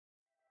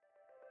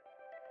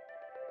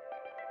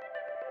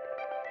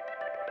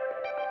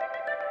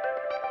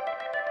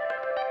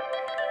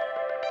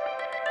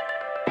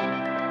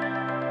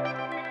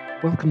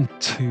Welcome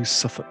to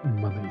Suffolk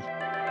Money.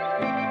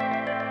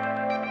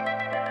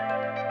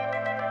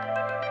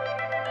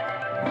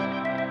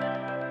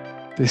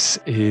 This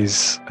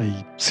is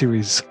a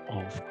series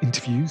of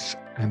interviews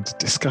and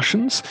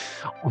discussions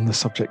on the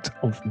subject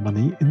of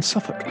money in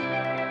Suffolk.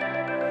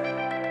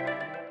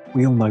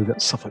 We all know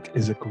that Suffolk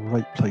is a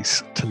great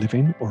place to live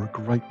in or a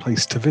great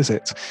place to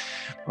visit,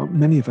 but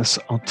many of us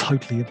are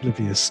totally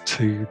oblivious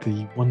to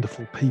the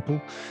wonderful people,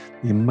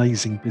 the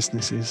amazing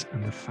businesses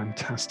and the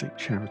fantastic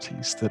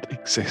charities that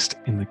exist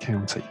in the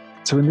county.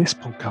 So in this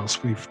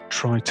podcast, we've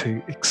tried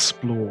to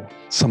explore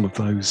some of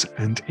those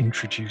and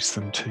introduce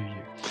them to you.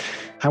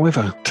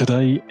 However,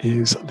 today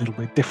is a little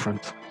bit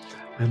different,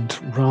 and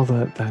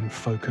rather than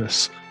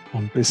focus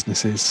on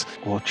businesses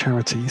or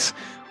charities,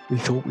 we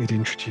thought we'd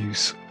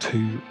introduce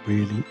two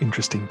really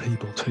interesting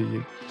people to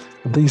you.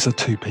 And these are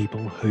two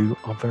people who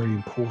are very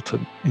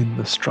important in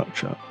the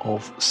structure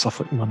of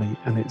Suffolk Money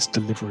and its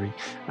delivery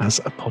as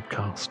a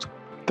podcast.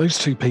 Those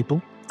two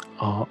people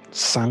are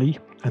Sally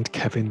and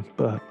Kevin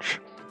Birch.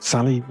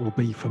 Sally will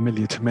be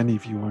familiar to many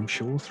of you, I'm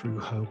sure, through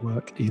her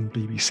work in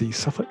BBC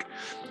Suffolk,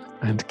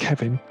 and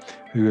Kevin,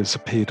 who has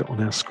appeared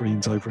on our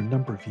screens over a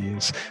number of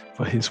years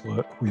for his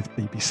work with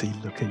BBC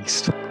Look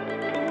East.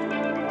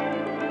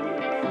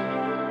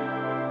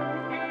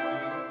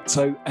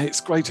 So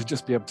it's great to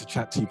just be able to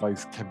chat to you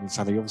both, Kevin and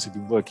Sally. Obviously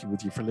been working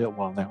with you for a little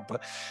while now,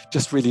 but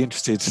just really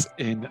interested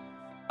in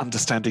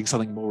understanding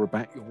something more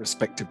about your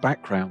respective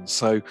backgrounds.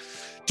 So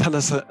tell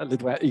us a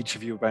little about each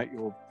of you, about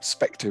your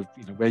respective,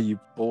 where you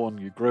were born,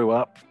 you grew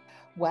up.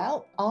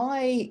 Well,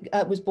 I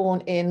was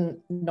born in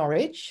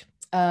Norwich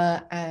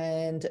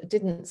and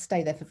didn't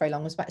stay there for very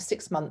long. It was about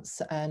 6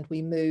 months, and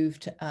we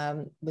moved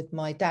with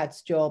my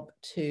dad's job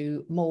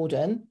to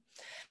Malden.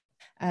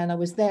 And I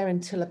was there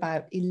until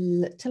I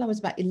was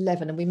about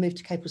 11, and we moved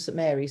to Capel St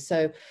Mary.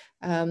 So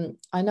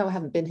I know I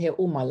haven't been here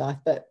all my life,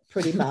 but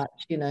pretty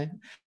much,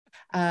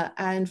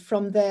 And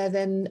from there,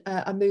 then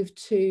I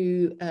moved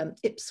to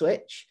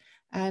Ipswich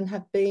and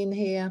have been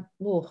here,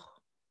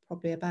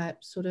 probably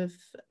about sort of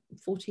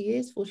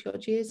 40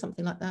 odd years,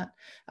 something like that,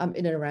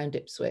 in and around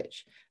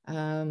Ipswich.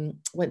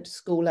 Went to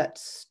school at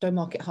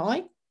Stowmarket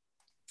High.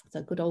 It's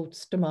a good old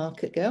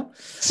Stowmarket girl.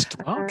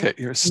 Stowmarket,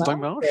 you're a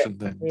Stowmartian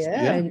then.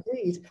 Yeah,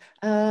 indeed.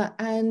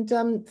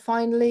 And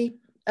finally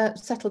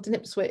settled in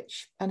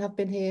Ipswich and have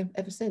been here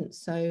ever since.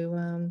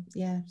 So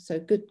so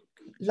good.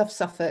 Love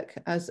Suffolk,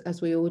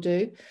 as we all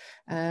do.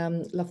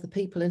 Love the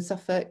people in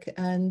Suffolk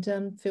and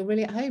feel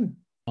really at home.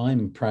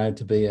 I'm proud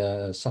to be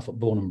a Suffolk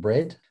born and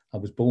bred. I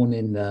was born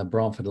in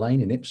Bramford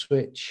Lane in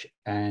Ipswich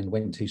and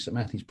went to St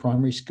Matthew's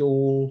Primary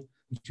School,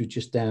 which was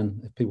just down,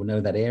 if people know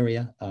that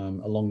area,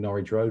 along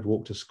Norwich Road,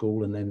 walked to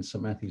school and then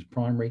St Matthew's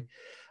Primary.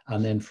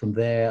 And then from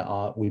there,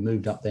 we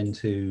moved up then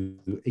to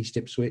East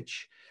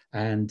Ipswich,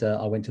 and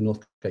I went to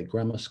Northgate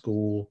Grammar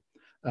School.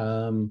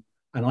 And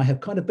I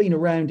have kind of been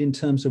around in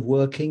terms of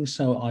working.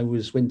 So I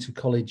went to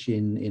college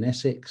in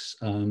Essex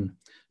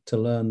to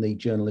learn the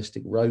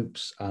journalistic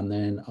ropes. And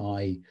then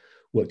I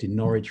worked in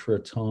Norwich for a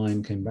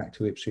time, came back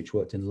to Ipswich,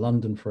 worked in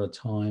London for a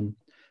time.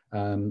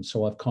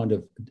 So I've kind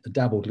of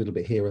dabbled a little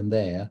bit here and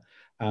there.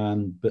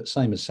 But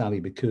same as Sally,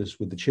 because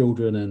with the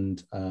children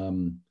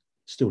and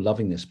still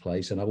loving this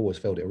place, and I've always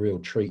felt it a real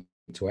treat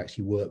to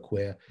actually work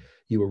where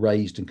you were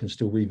raised and can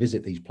still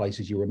revisit these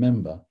places you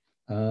remember.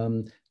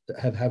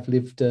 Have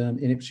lived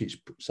in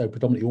Ipswich so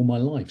predominantly all my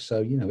life.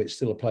 So, it's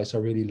still a place I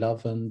really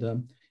love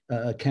and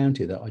a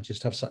county that I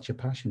just have such a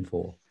passion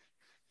for.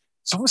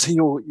 So obviously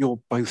you're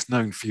both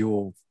known for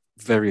your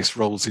various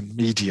roles in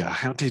media.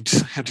 How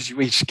did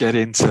you each get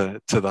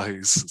into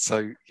those?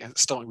 So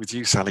starting with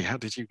you, Sally, how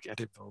did you get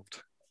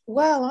involved?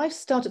 Well,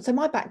 so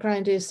my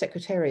background is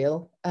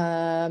secretarial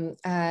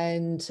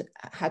and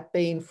had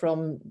been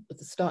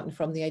starting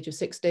from the age of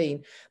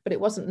 16, but it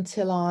wasn't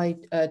until I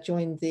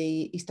joined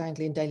the East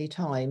Anglian Daily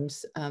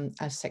Times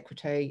as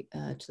secretary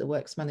to the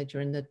works manager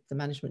and the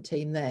management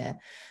team there,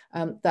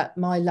 that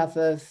my love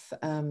of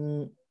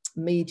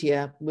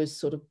media was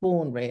sort of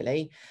born,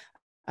 really.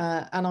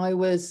 And I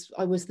was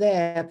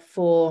there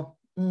for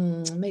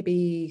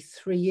maybe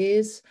 3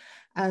 years.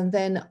 And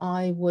then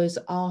I was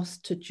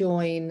asked to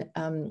join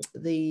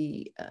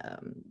the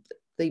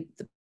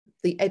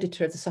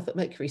editor of the Suffolk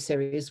Mercury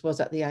series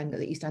was at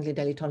the East Anglian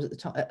Daily Times at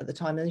the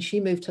time, and then she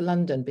moved to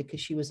London because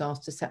she was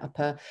asked to set up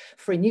a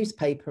free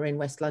newspaper in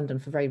West London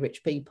for very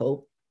rich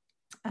people,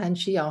 and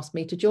she asked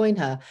me to join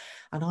her,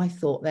 and I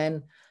thought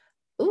then,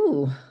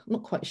 I'm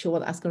not quite sure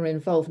what that's going to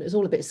involve. And it was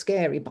all a bit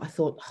scary, but I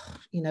thought,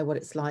 you know what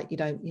it's like. You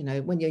don't,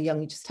 when you're young,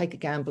 you just take a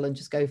gamble and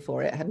just go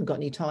for it. I hadn't got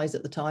any ties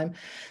at the time.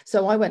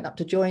 So I went up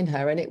to join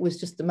her, and it was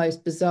just the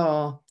most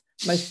bizarre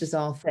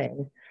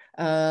thing.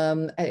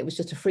 And it was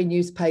just a free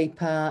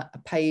newspaper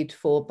paid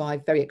for by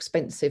very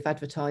expensive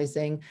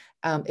advertising.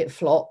 It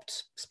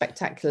flopped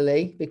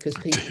spectacularly because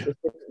people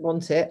didn't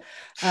want it.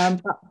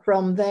 But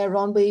from there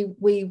on,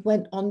 we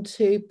went on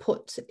to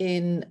put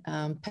in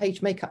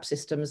page makeup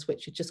systems,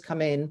 which had just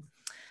come in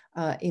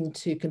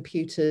into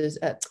computers,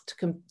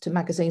 to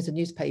magazines and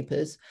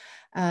newspapers.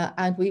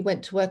 And we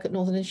went to work at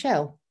Northern and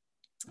Shell.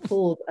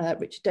 for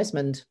Richard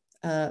Desmond,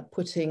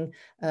 putting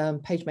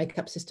page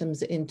makeup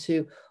systems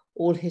into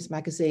all his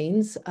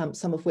magazines,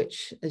 some of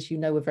which, as you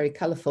know, were very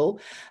colourful.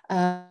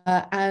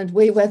 And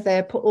we were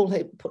there, put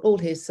all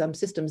his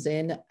systems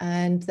in.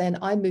 And then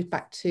I moved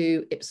back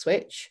to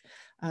Ipswich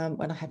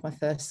when I had my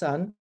first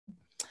son.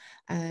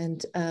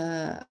 And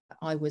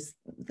I was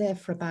there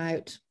for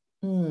about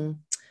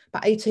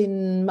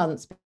 18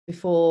 months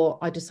before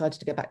I decided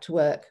to go back to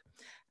work.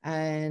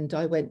 And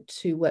I went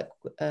to work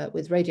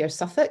with Radio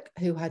Suffolk,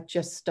 who had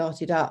just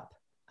started up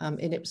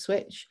in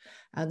Ipswich,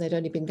 and they'd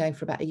only been going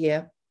for about a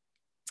year.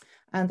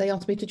 And they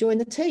asked me to join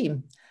the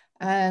team.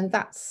 And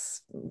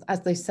that's,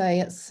 as they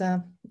say, it's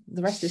the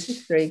rest is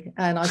history.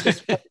 And I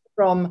just went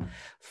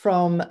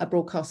from a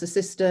broadcast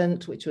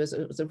assistant, which was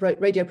a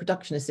radio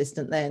production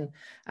assistant then,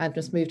 and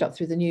just moved up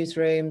through the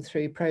newsroom,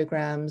 through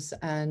programmes,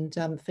 and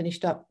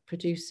finished up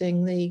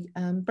producing the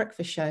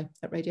breakfast show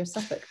at Radio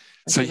Suffolk.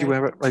 So you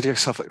were at Radio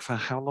Suffolk for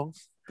how long?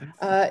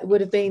 It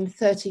would have been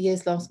 30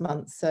 years last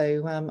month.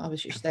 So I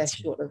was just there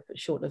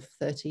short of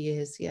 30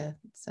 years. Yeah.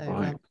 So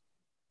right.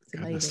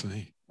 It's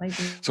amazing.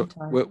 So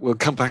we'll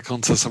come back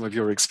onto some of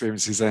your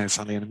experiences there,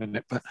 Sally, in a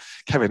minute. But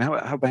Kevin, how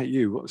about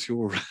you? What was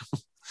your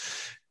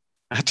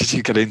how did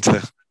you get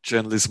into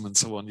journalism and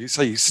so on? You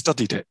say you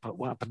studied it, but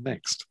what happened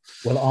next?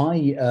 Well, I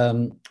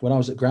when I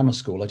was at grammar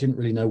school, I didn't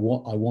really know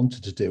what I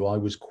wanted to do. I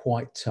was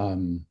quite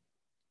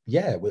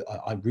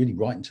I really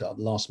right until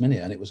the last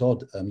minute, and it was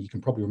odd. You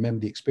can probably remember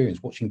the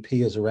experience watching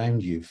peers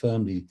around you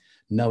firmly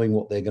knowing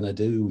what they're going to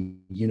do,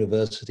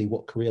 university,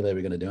 what career they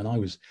were going to do, and I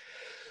was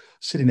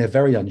sitting there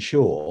very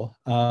unsure.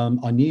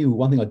 I knew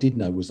one thing I did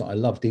know was that I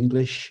loved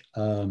English.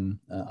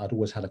 I'd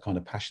always had a kind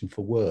of passion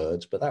for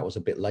words, but that was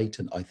a bit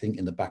latent, I think,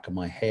 in the back of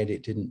my head.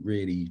 It didn't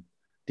really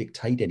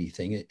dictate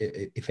anything.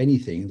 If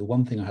anything, the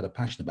one thing I had a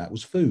passion about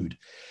was food.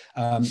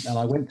 And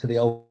I went to the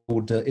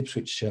old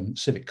Ipswich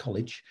Civic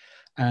College,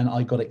 and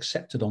I got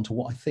accepted onto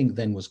what I think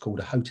then was called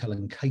a hotel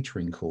and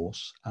catering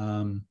course.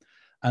 And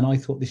I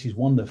thought, this is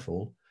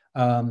wonderful.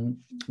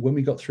 When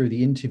we got through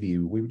the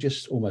interview, we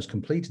just almost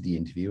completed the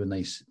interview, and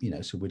they,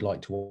 said, we'd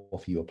like to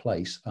offer you a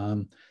place.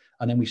 And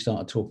then we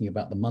started talking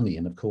about the money.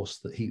 And of course,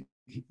 that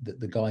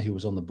the guy who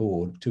was on the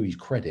board, to his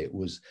credit,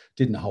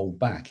 didn't hold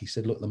back. He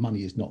said, look, the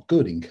money is not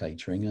good in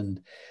catering,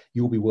 and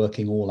you'll be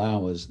working all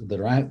hours that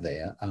are out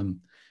there.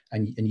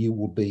 And you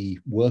will be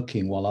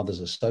working while others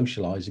are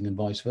socializing, and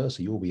vice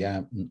versa. You'll be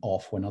out and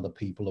off when other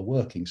people are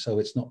working. So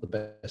it's not the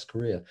best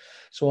career.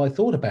 So I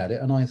thought about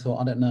it, and I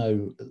thought, I don't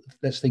know,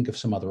 let's think of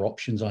some other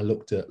options. I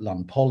looked at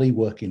Lund Poly,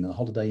 working in the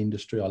holiday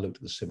industry. I looked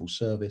at the civil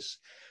service,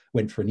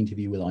 went for an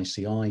interview with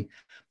ICI.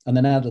 And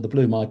then out of the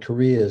blue, my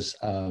careers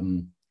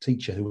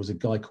teacher, who was a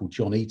guy called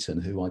John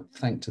Eaton, who I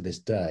thank to this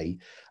day,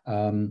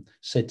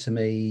 said to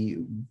me,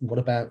 what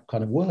about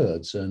kind of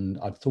words? And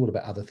I've thought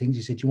about other things.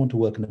 He said, do you want to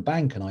work in a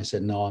bank? And I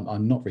said, no,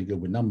 I'm not very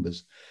good with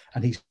numbers.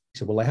 And he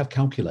said, well, they have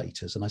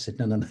calculators. And I said,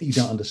 no, you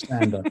don't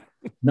understand.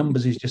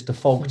 Numbers is just a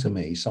fog to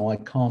me. So I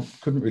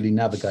couldn't really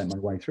navigate my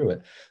way through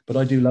it. But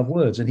I do love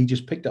words. And he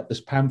just picked up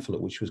this pamphlet,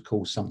 which was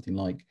called something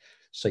like,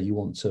 so you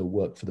want to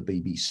work for the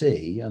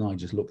BBC? And I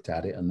just looked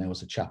at it, and there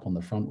was a chap on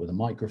the front with a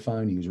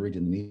microphone. He was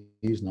reading the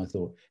news, and I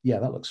thought, yeah,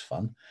 that looks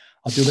fun.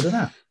 I'll do a bit of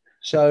that.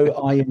 So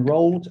I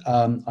enrolled.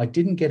 I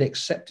didn't get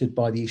accepted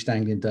by the East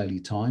Anglian Daily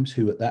Times,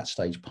 who at that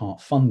stage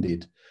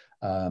part-funded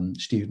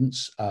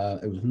students.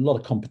 There was a lot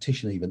of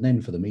competition even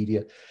then for the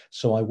media.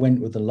 So I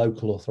went with the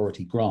local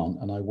authority grant,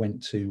 and I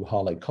went to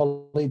Harlow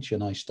College,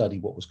 and I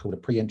studied what was called a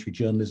pre-entry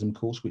journalism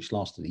course, which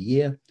lasted a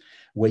year,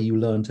 where you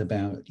learned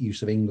about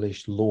use of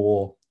English,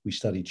 law. We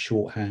studied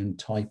shorthand,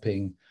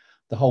 typing,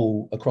 the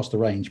whole across the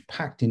range,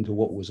 packed into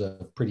what was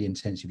a pretty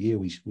intensive year.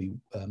 We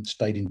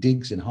stayed in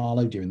digs in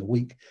Harlow during the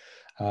week.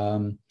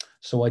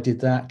 So I did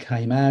that,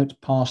 came out,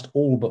 passed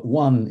all but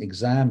one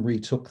exam,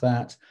 retook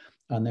that.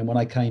 And then when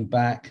I came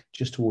back,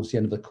 just towards the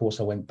end of the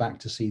course, I went back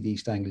to see the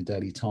East Anglia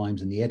Daily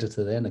Times, and the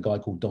editor then, a guy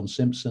called Don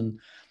Simpson,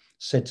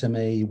 said to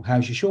me,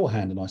 how's your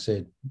shorthand? And I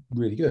said,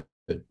 really good,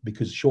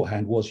 because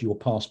shorthand was your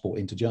passport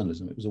into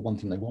journalism. It was the one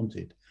thing they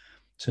wanted,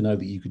 to know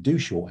that you could do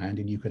shorthand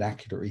and you could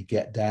accurately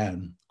get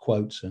down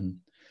quotes and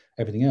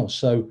everything else.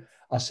 So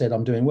I said,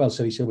 I'm doing well.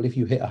 So he said, well, if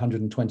you hit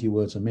 120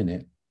 words a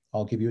minute,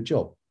 I'll give you a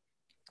job.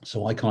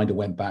 So I kind of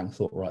went back and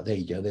thought, right, there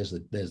you go. There's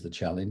the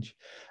challenge.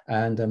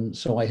 And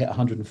so I hit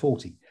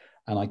 140,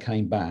 and I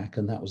came back,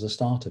 and that was the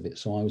start of it.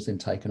 So I was then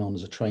taken on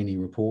as a trainee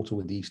reporter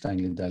with the East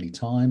Anglian Daily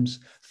Times.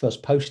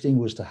 First posting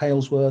was to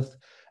Halesworth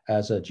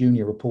as a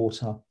junior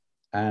reporter.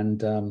 And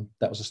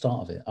that was the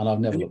start of it. And I've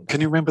never looked back.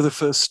 Can you remember the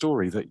first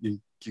story that you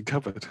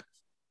covered?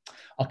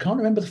 I can't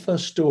remember the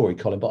first story,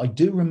 Colin, but I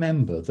do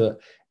remember that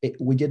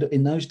we did,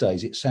 in those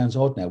days, it sounds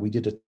odd now, we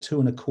did a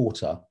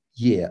 2.25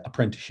 year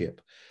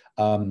apprenticeship,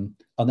 and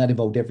that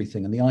involved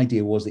everything. And the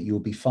idea was that you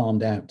would be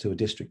farmed out to a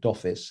district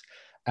office.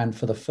 And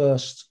for the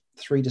first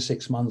 3 to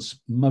 6 months,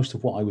 most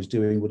of what I was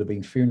doing would have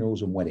been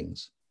funerals and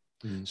weddings.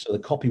 Mm. So the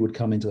copy would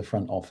come into the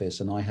front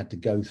office, and I had to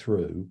go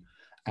through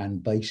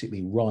and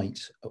basically write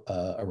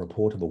a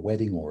report of a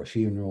wedding or a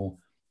funeral,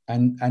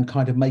 and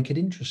kind of make it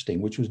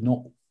interesting, which was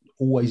not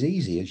always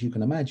easy, as you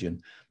can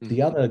imagine.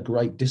 The other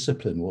great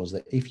discipline was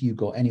that if you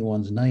got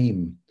anyone's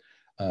name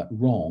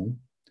wrong,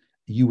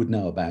 you would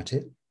know about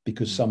it,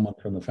 because someone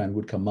from the family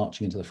would come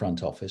marching into the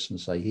front office and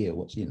say, here,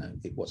 what's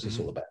this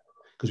all about?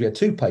 Because we had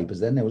two papers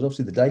then. There was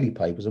obviously the daily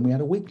papers, and we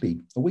had a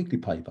weekly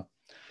paper,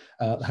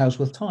 the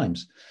Halesworth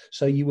Times.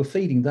 So you were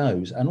feeding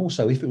those. And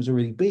also, if it was a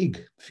really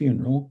big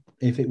funeral,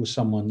 if it was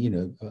someone,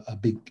 a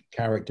big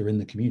character in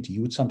the community,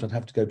 you would sometimes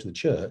have to go to the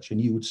church and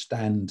you would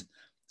stand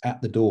at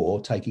the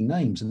door taking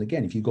names. And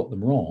again, if you got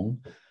them wrong,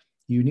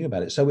 you knew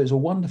about it. So it was a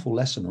wonderful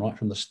lesson right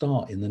from the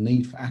start in the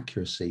need for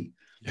accuracy,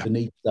 the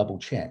need to double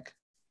check,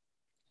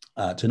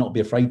 to not be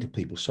afraid of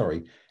people.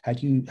 Sorry, how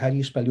do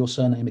you spell your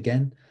surname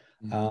again?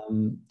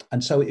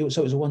 And so it was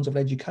a wonderful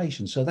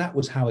education. So that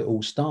was how it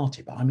all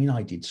started. But I mean,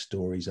 I did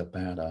stories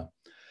about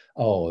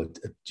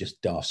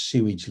just daft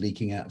sewage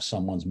leaking out of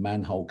someone's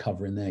manhole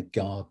cover in their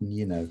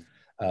garden,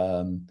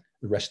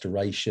 the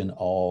restoration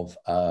of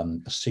a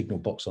signal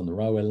box on the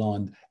railway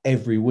line.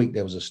 Every week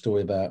there was a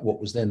story about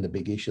what was then the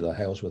big issue, the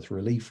Halesworth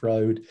Relief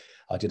Road.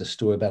 I did a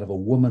story about a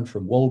woman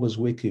from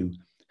Walberswick who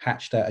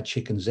hatched out a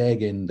chicken's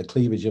egg in the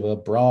cleavage of her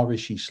bra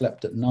as she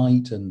slept at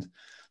night, and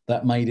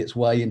that made its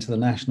way into the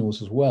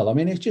Nationals as well. I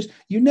mean, it's just,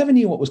 you never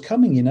knew what was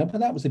coming, but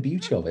that was the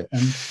beauty of it.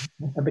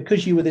 And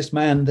because you were this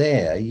man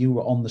there, you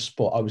were on the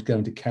spot. I was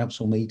going to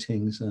council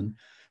meetings and,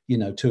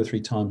 2 or 3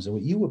 times a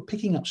week. You were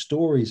picking up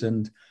stories,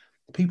 and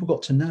people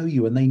got to know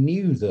you, and they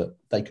knew that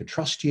they could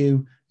trust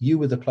you. You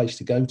were the place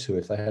to go to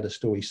if they had a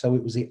story. So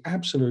it was the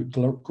absolute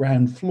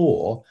ground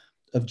floor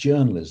of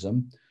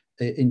journalism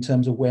in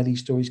terms of where these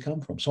stories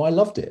come from. So I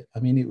loved it. I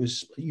mean,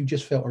 you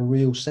just felt a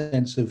real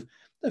sense of, I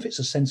don't know if it's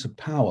a sense of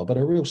power, but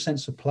a real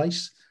sense of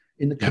place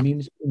in the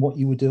community and what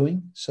you were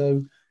doing.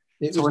 So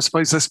I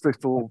suppose that's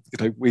before,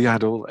 we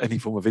had any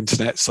form of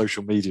internet,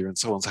 social media and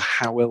so on. So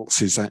how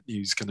else is that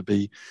news going to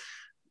be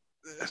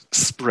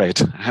spread?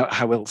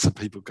 How else are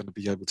people going to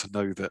be able to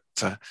know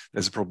that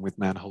there's a problem with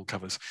manhole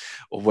covers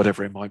or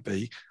whatever it might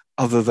be,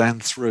 other than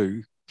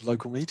through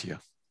local media?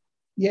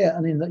 Yeah,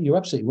 I mean, you're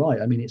absolutely right.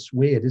 I mean, it's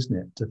weird, isn't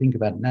it, to think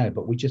about it now,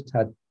 but we just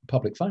had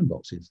public phone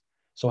boxes.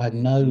 So I had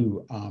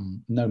no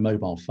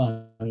mobile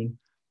phone.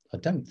 I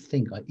don't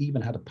think I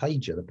even had a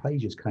pager. The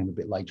pagers came a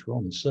bit later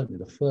on, and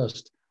certainly the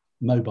first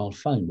mobile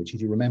phone, which,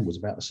 if you remember, was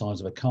about the size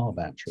of a car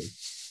battery,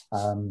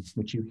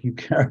 which you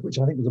carried, which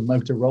I think was a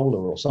Motorola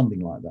or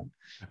something like that,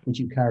 which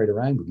you carried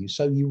around with you.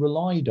 So you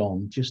relied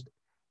on just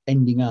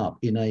ending up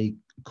in a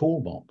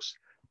call box.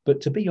 But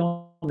to be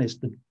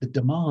honest, the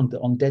demand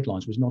on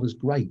deadlines was not as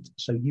great.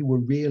 So you were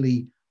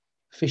really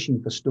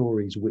fishing for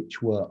stories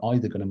which were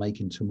either going to make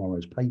in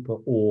tomorrow's paper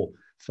or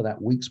for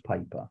that week's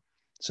paper.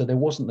 So there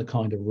wasn't the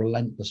kind of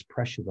relentless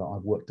pressure that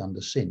I've worked under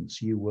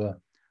since. You were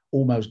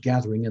almost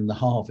gathering in the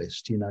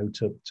harvest,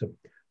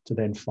 to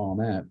then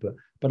farm out.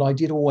 But I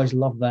did always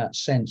love that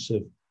sense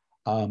of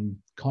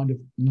kind of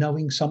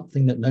knowing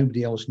something that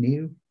nobody else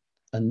knew,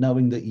 and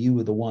knowing that you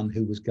were the one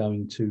who was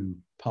going to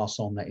pass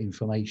on that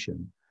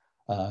information.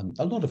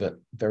 A lot of it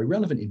very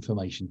relevant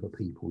information for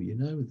people,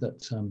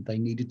 that they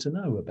needed to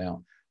know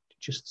about.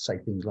 Just say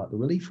things like the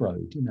Relief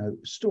Road,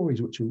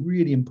 stories which are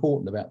really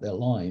important about their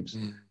lives.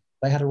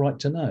 They had a right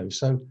to know.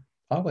 So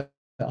I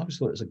always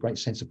thought it was a great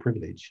sense of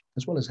privilege,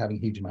 as well as having a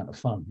huge amount of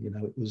fun.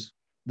 It was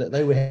that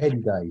they were heady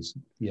days.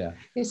 Yeah.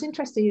 It's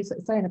interesting you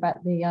saying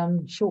about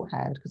the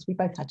shorthand, because we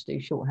both had to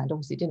do shorthand,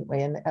 obviously, didn't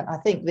we? And I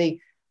think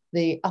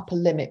the upper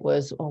limit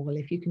was,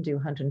 if you can do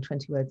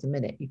 120 words a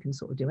minute, you can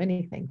sort of do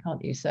anything,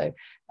 can't you? So,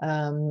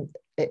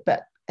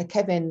 but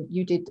Kevin,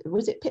 you did,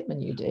 was it Pitman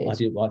you did? I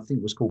did. I think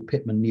it was called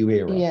Pitman New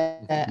Era. Yeah,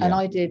 and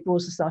I did Royal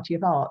Society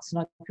of Arts,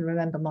 and I can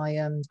remember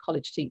my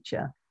college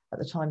teacher at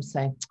the time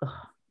saying,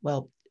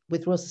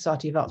 with Royal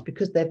Society of Arts,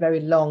 because they're very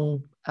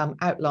long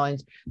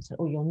outlines, so,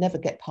 you'll never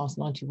get past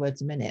 90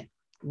 words a minute.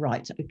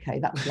 Right, okay,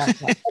 that was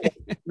like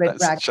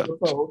red rag to the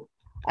bull.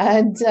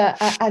 And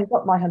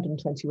got my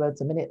 120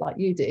 words a minute like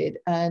you did,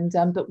 and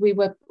but we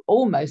were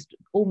almost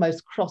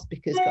crossed,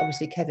 because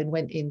obviously Kevin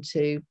went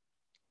into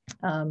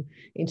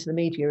the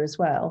media as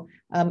well,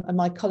 and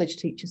my college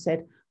teacher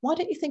said, why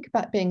don't you think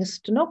about being a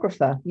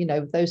stenographer?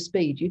 With those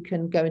speed, you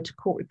can go into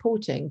court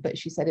reporting. But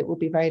she said it will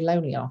be very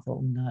lonely. I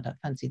thought, no, I don't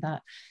fancy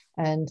that.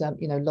 And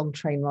long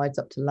train rides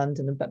up to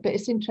London. But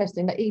it's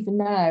interesting that even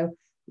now,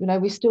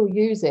 we still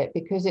use it,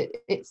 because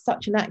it's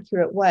such an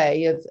accurate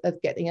way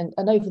of getting, and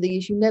over the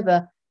years you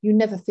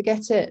never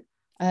forget it.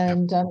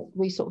 And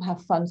we sort of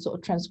have fun sort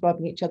of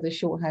transcribing each other's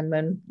shorthand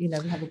when, we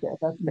have a bit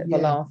of a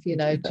laugh,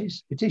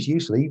 It is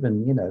useful,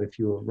 even, if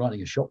you're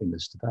writing a shopping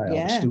list today,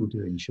 I was still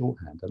doing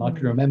shorthand. And I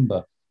can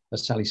remember,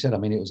 as Sally said, I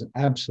mean, it was an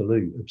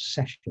absolute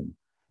obsession.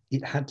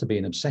 It had to be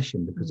an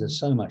obsession, because there's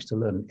so much to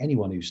learn. And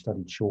anyone who's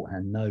studied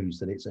shorthand knows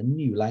that it's a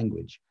new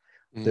language,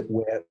 that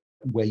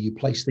where you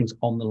place things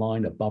on the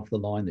line, above the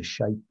line, the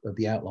shape of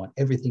the outline,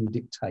 everything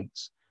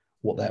dictates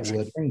what that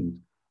word means.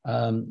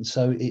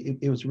 So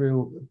it was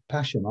real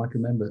passion. I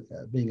can remember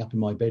being up in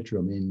my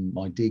bedroom in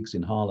my digs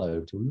in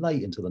Harlow till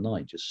late into the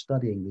night, just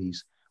studying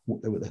these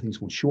things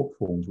called short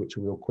forms, which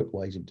are real quick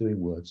ways of doing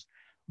words.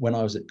 When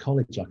I was at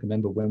college, I can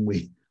remember when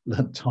we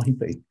learned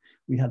typing,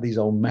 we had these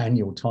old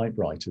manual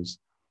typewriters,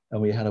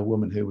 and we had a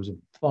woman who was a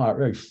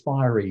very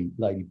fiery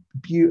lady,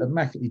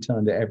 immaculately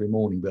turned it every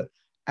morning, but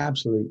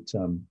absolute,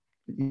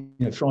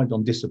 thrived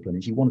on discipline,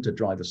 and she wanted to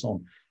drive us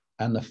on.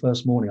 And the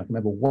first morning, I can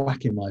remember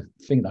whacking my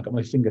finger. I got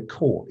my finger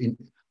caught in.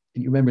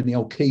 You remember in the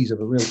old keys of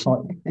a real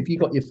type, if you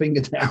got your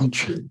finger down,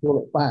 you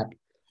pull it back.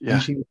 Yeah.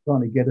 And she was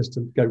trying to get us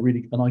to go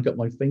really, and I got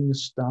my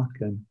fingers stuck,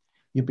 and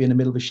you'd be in the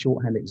middle of a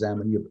shorthand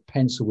exam and your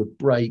pencil would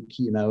break,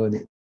 and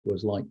it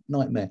was like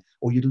nightmare.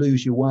 Or you'd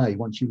lose your way.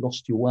 Once you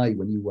lost your way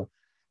when you were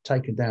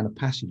taken down a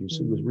passage, and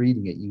someone was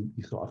reading it, you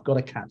thought, I've got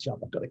to catch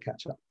up.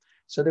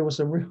 So there were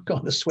some real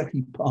kind of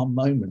sweaty palm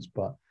moments,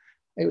 but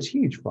it was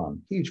huge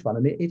fun.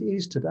 And it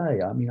is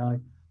today. I mean,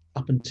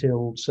 up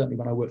until certainly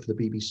when I worked for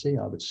the BBC,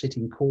 I would sit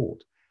in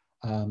court,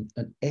 and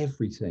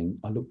everything,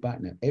 I look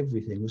back now,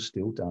 everything was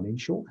still done in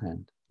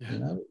shorthand.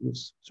 Yeah.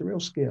 It's a real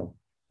skill.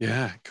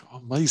 Yeah,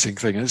 amazing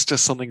thing. It's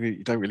just something that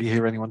you don't really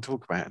hear anyone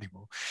talk about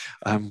anymore.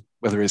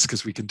 Whether it's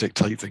because we can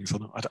dictate things or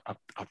not,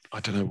 I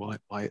don't know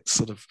why it's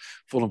sort of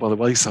fallen by the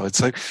wayside.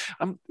 So,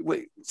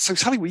 so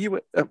Sally, were you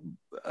at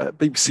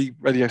BBC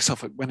Radio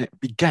Suffolk when it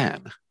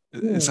began?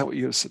 Is that what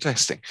you were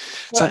suggesting?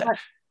 Well,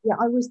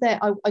 I was there.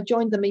 I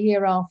joined them a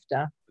year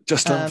after.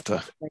 Just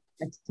after.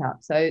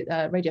 So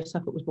Radio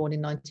Suffolk was born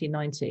in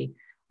 1990.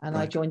 And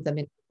right. I joined them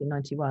in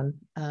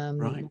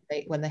 1991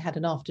 when they had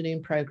an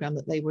afternoon programme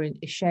that they were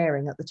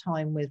sharing at the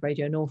time with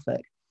Radio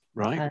Norfolk.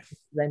 Right. And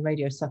then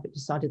Radio Suffolk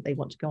decided they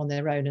want to go on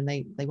their own, and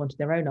they wanted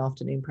their own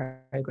afternoon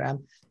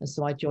programme. And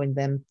so I joined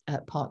them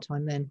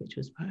part-time then, which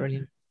was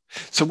brilliant.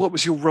 So what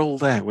was your role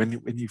there when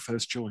you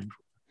first joined?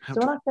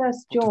 When I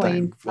first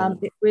joined,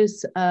 it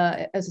was,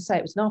 as I say,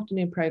 it was an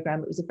afternoon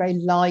programme. It was a very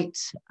light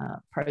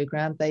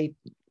programme.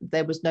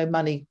 There was no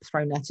money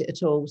thrown at it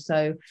at all.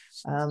 So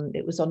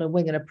it was on a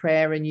wing and a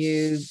prayer, and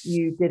you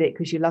did it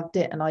because you loved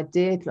it. And I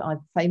did. I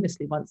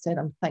famously once said,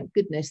 thank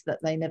goodness that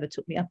they never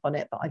took me up on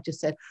it. But I just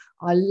said,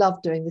 I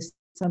love doing this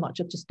so much,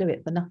 I'll just do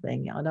it for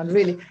nothing. And I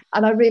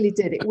really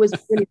did. It was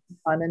really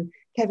fun. And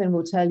Kevin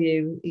will tell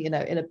you, in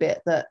a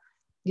bit that,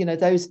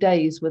 those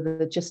days were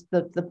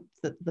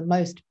the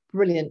most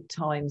brilliant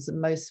times, the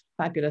most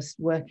fabulous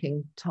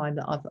working time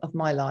of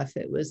my life.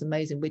 It was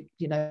amazing. We,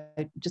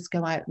 just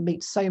go out and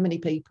meet so many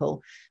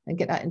people and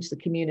get out into the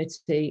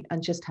community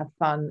and just have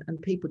fun. And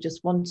people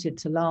just wanted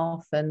to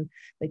laugh, and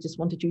they just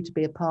wanted you to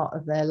be a part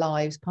of their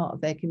lives, part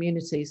of their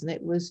communities. And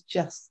it was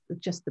just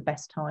the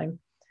best time.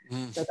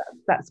 So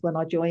that's when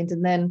I joined.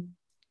 And then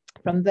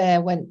from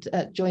there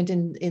joined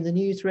in the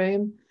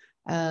newsroom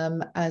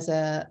as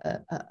a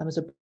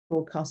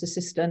broadcast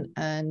assistant,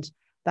 and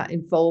that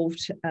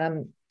involved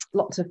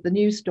lots of the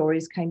news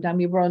stories came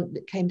down.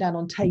 It came down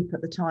on tape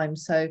at the time,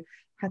 so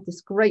had this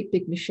great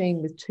big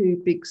machine with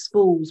two big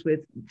spools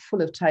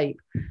full of tape,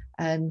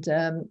 and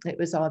it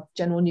was our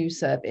general news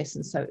service,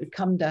 and so it would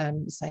come down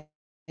and say,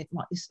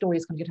 this story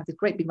is going to have this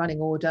great big running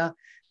order,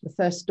 the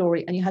first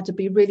story, and you had to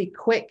be really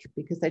quick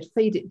because they'd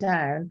feed it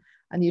down,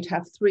 and you'd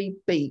have 3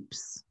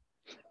 beeps,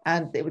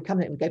 and it would come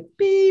in and it would go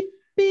beep,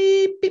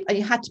 beep, beep, and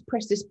you had to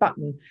press this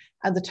button.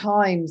 And the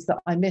times that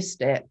I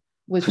missed it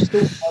was just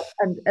awful.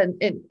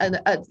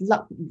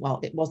 Well,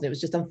 it wasn't. It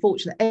was just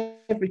unfortunate.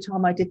 Every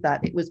time I did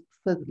that, it was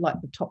for like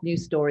the top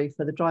news story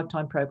for the drive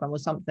time program or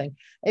something.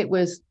 It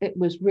was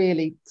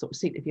really sort of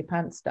seat of your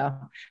pants stuff.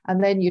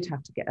 And then you'd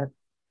have to get a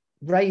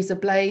razor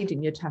blade,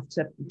 and you'd have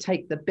to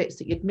take the bits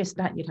that you'd missed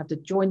out, and you'd have to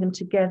join them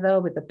together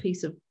with a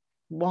piece of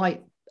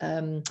white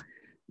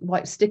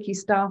sticky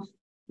stuff,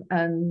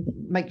 and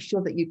make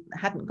sure that you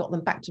hadn't got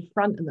them back to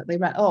front and that they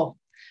ran.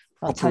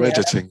 Proper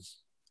editing.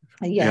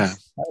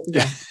 Yes.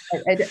 Yeah.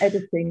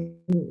 Editing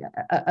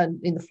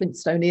in the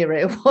Flintstone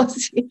era it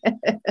was.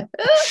 Yeah.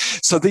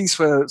 So these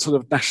were sort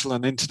of national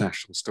and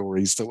international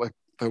stories that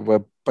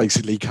were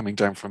basically coming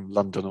down from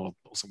London or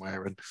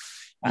somewhere, and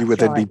you would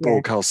then be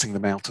broadcasting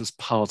them out as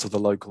part of the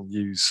local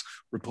news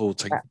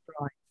reporting. That's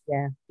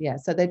right. Yeah.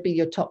 So they'd be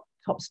your top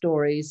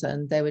stories,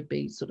 and there would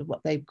be sort of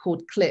what they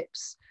called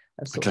clips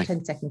of sort of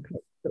 10-second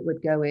clips that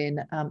would go in,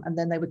 and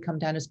then they would come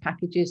down as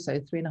packages, so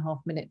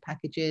 3.5-minute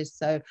packages.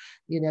 So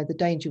the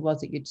danger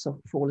was that you'd sort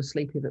of fall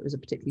asleep if it was a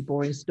particularly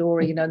boring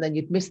story, and then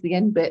you'd miss the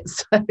end bit,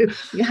 so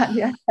you had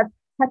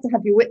to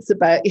have your wits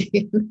about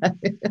you.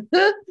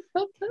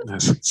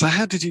 Yes. So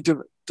how did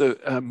you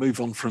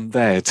move on from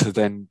there to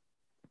then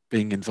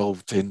being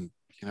involved in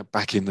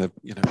back in the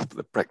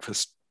the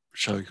breakfast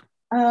show?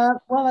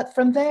 Well,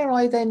 from there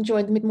I then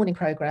joined the mid-morning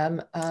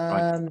programme,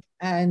 and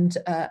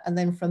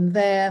then from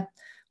there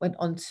went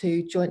on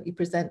to jointly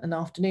present an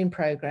afternoon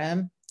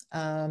programme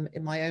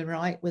in my own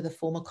right with a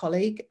former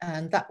colleague,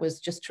 and that was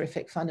just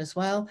terrific fun as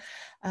well.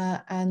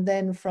 And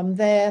then from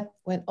there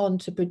went on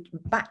to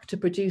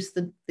produce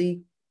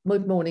the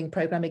mid-morning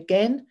programme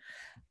again,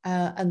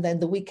 and then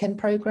the weekend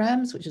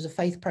programmes, which was a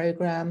faith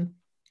programme,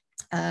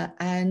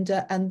 and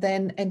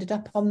then ended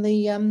up on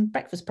the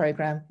breakfast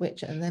programme,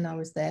 and then I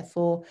was there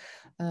for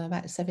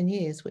about 7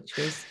 years, which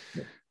was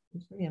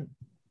brilliant.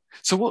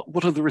 So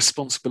what are the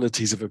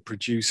responsibilities of a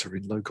producer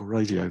in local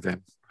radio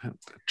then?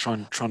 Try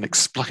and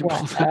explain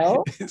Well, what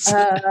that is.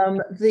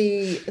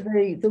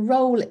 The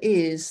role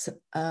is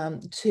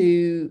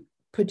to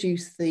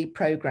produce the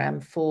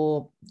program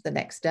for the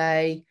next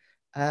day,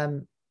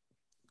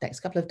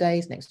 next couple of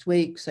days, next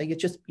week. So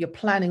you're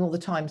planning all the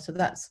time. So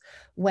that's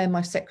where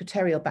my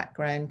secretarial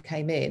background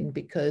came in,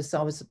 because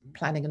I was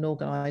planning and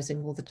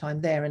organising all the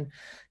time there. And,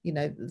 you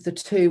know, the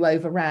two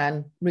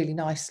overran really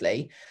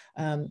nicely.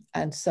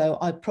 And so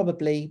I'd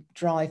probably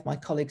drive my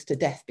colleagues to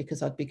death,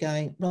 because I'd be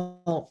going,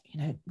 well, you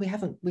know, we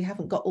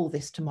haven't got all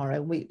this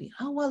tomorrow.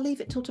 Well,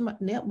 leave it till tomorrow.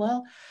 Yeah,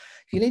 well,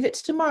 if you leave it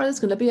to tomorrow, there's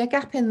going to be a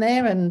gap in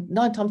there, and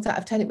 9 times out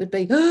of 10 it would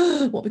be,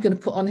 oh, what we're going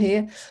to put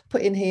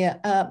in here.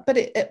 But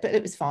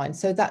it was fine.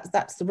 So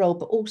that's the role.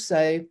 But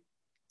also,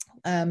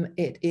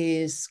 it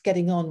is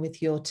getting on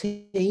with your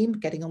team,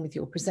 getting on with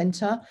your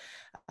presenter,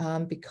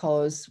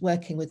 because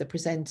working with a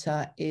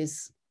presenter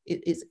is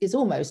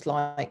almost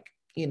like,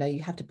 you know,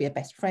 you have to be a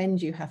best friend.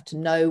 You have to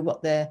know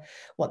what they're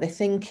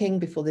thinking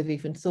before they've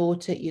even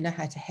thought it. You know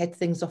how to head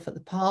things off at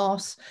the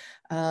pass,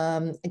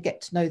 and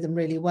get to know them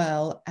really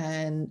well,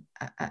 and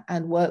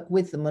work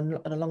with them and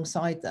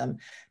alongside them.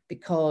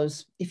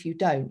 Because if you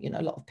don't, you know,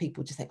 a lot of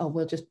people just think, oh,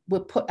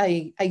 we'll put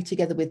A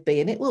together with B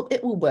and it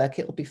will work,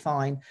 it'll be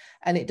fine.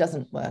 And it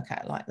doesn't work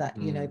out like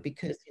that, you know,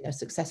 because, you know,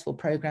 successful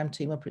program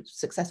team or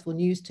successful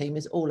news team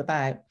is all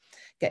about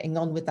getting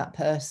on with that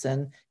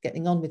person,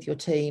 getting on with your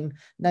team,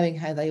 knowing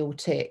how they all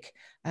tick,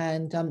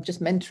 and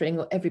just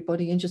mentoring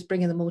everybody and just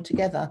bringing them all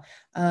together.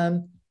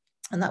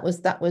 And that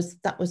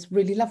was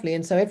really lovely.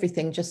 And so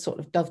everything just sort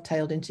of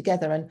dovetailed in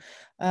together.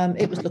 And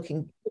it was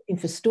looking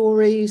for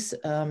stories.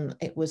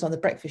 It was on the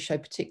breakfast show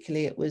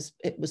particularly. It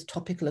was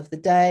topical of the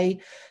day.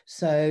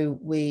 So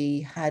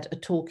we had a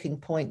talking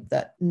point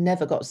that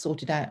never got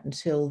sorted out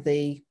until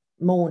the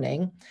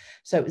morning.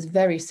 So it was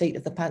very seat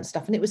of the pants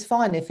stuff. And it was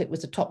fine if it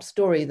was a top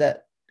story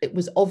that it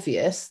was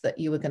obvious that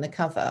you were going to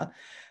cover.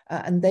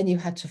 And then you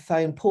had to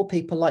phone poor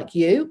people like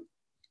you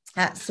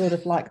at sort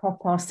of like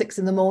 6:30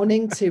 in the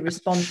morning to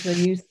respond to a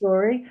news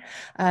story.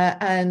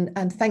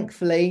 And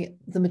thankfully,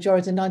 the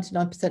majority,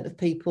 99% of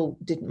people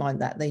didn't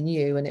mind that. They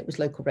knew, and it was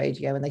local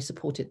radio and they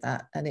supported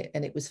that, and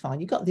it was fine.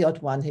 You got the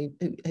odd one who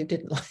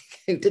didn't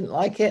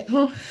like it,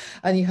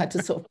 and you had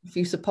to sort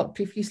of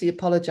profusely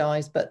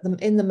apologize, but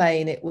in the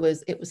main, it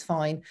was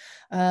fine.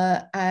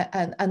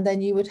 And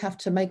then you would have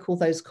to make all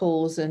those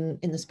calls in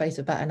the space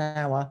of about an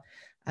hour,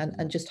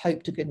 and just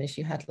hope to goodness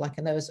you had like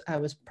an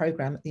hours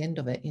program at the end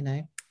of it, you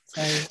know.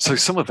 So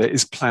some of it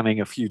is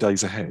planning a few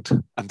days ahead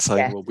and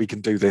saying, well, we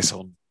can do this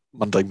on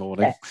Monday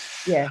morning.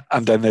 Yeah.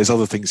 And then there's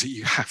other things that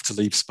you have to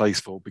leave space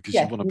for, because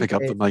you want to pick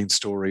up the main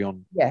story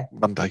on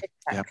Monday.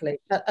 Exactly.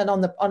 Yeah. And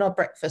on a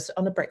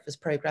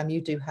breakfast program, you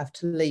do have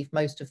to leave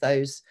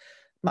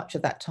much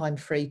of that time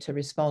free to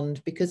respond,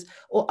 because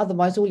or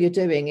otherwise all you're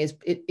doing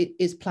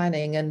is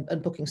planning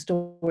and booking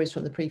stories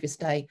from the previous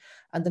day,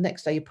 and the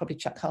next day you probably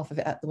chuck half of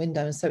it out the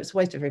window, and so it's a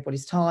waste of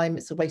everybody's time,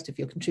 it's a waste of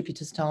your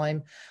contributors'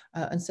 time,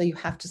 and so you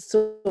have to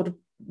sort of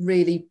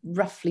really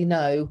roughly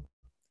know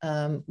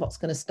what's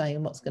going to stay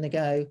and what's going to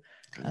go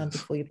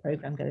before your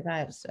program goes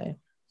out.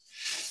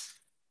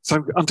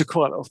 So under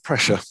quite a lot of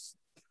pressure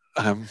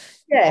on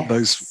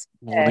those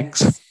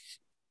mornings.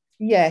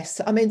 Yes,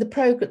 I mean the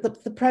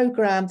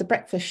program, the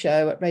breakfast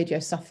show at Radio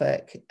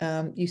Suffolk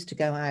used to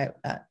go out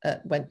at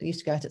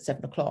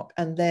 7:00,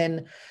 and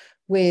then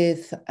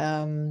with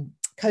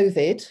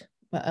COVID,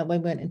 when we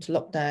went into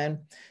lockdown,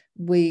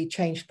 we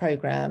changed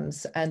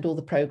programs, and all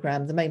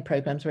the main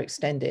programs were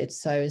extended.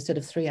 So instead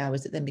of 3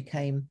 hours, it then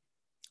became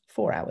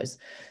 4 hours.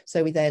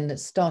 So we then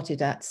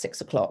started at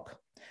 6:00.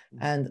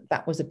 And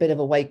that was a bit of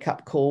a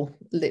wake-up call,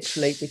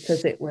 literally,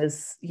 because it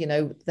was, you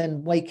know,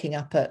 then waking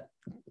up at,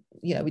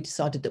 you know, we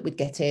decided that we'd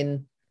get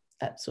in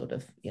at sort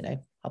of, you know,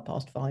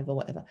 5:30 or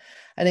whatever.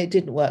 And it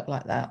didn't work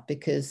like that,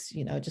 because,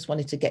 you know, I just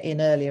wanted to get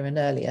in earlier and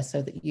earlier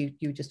so that you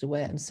were just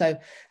aware. And so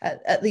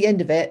at the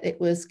end of it,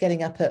 it was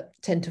getting up at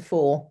 10 to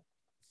 4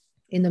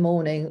 in the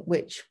morning,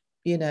 which,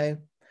 you know,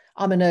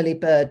 I'm an early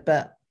bird,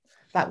 but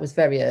that was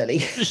very early.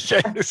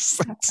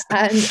 Yes.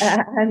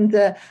 and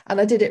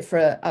I did it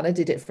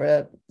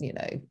for you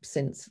know,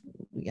 since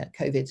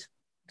COVID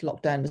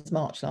lockdown was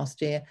March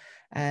last year,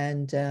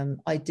 and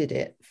I did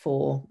it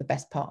for the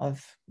best part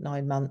of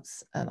 9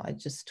 months, and I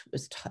just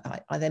was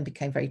I then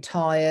became very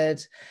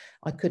tired.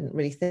 I couldn't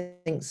really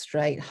think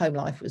straight. Home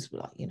life was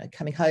like, you know,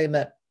 coming home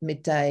at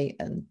midday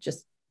and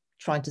just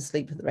trying to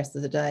sleep for the rest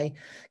of the day,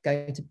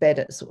 going to bed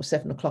at sort of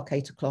 7:00,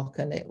 8:00,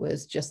 and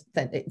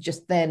it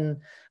just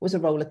then was a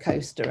roller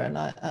coaster. And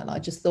I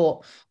just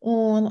thought,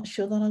 oh, I'm not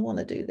sure that I want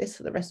to do this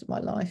for the rest of my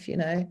life, you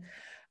know.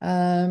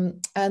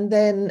 And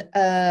then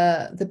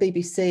the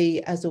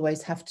BBC, as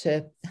always, had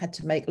to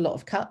make a lot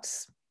of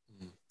cuts,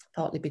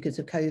 partly because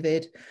of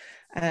COVID,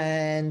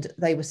 and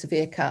they were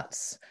severe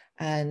cuts.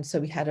 And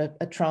so we had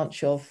a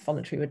tranche of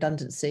voluntary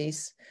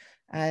redundancies,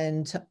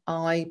 and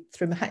I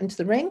threw my hat into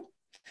the ring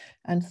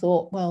and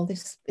thought, well,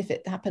 this, if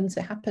it happens,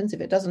 it happens.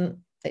 If it doesn't,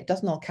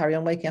 I'll carry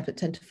on waking up at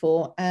 10 to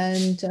 4.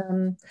 And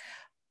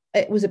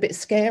It was a bit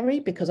scary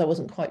because I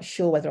wasn't quite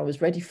sure whether I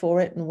was ready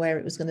for it and where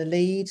it was going to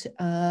lead.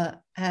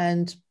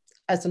 And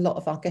as a lot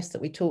of our guests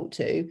that we talk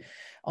to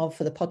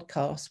for the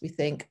podcast, we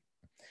think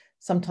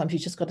sometimes you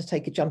just got to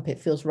take a jump. It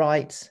feels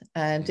right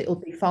and it'll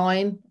be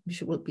fine.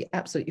 It will be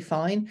absolutely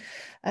fine.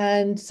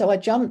 And so I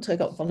jumped, I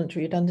got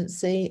voluntary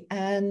redundancy,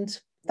 and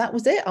that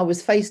was it. I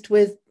was faced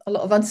with a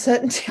lot of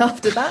uncertainty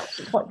after that.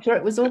 I'm quite sure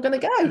it was all going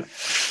to go.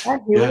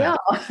 And here we are.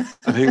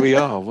 And here we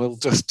are. We'll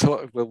just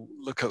talk, we'll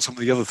look at some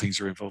of the other things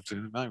you're involved in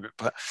a moment.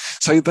 But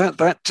so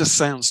that just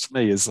sounds to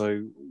me as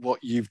though what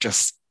you've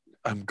just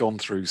gone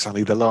through,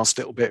 Sally, the last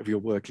little bit of your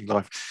working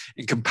life,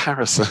 in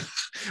comparison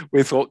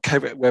with what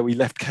Kevin, where we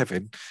left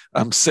Kevin,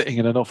 sitting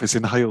in an office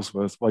in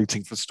Halesworth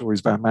waiting for stories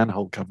about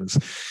manhole covers.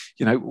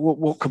 You know,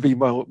 what could be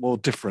more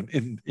different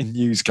in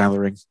news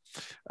gathering?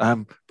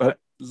 But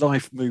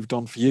life moved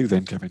on for you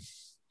then, Kevin.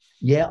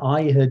 Yeah,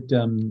 I had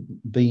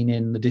been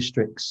in the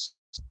districts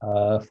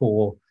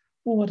for,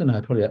 I don't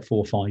know, probably about 4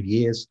 or 5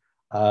 years.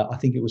 I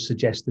think it was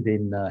suggested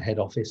in head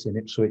office in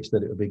Ipswich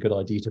that it would be a good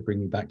idea to bring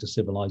me back to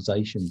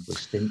civilization for a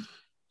stint.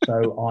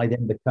 So I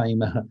then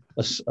became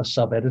a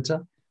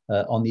sub-editor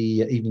on the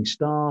Evening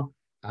Star,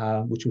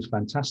 which was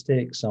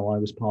fantastic. So I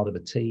was part of a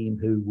team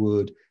who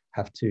would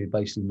have to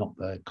basically knock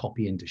the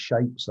copy into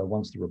shape. So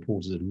once the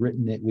reporters had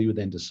written it, we would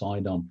then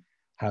decide on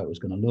how it was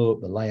going to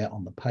look, the layout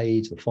on the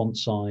page, the font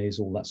size,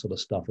 all that sort of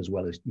stuff, as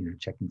well as, you know,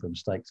 checking for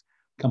mistakes,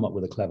 come up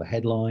with a clever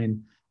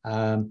headline.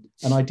 And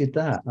I did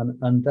that.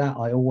 And that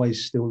I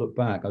always still look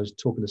back. I was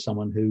talking to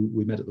someone who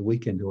we met at the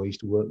weekend who I used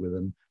to work with,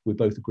 and we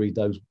both agreed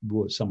those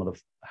were some of the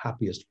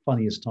happiest,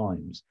 funniest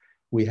times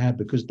we had,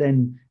 because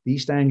then the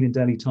East Anglian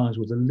Daily Times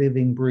was a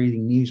living,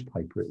 breathing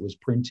newspaper. It was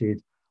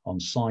printed on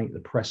site. The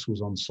press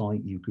was on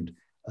site. You could,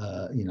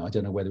 you know, I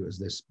don't know whether it was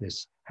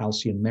this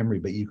halcyon memory,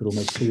 but you could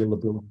almost feel the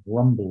building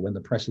rumble when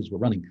the presses were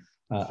running.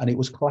 And it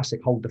was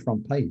classic hold the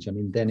front page. I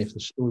mean, then if the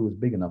story was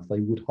big enough, they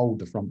would hold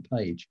the front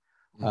page.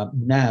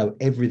 Now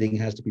everything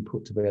has to be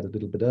put to bed a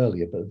little bit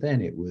earlier, but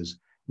then it was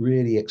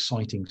really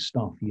exciting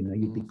stuff. You know,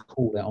 you'd be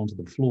called out onto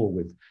the floor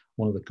with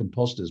one of the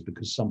compositors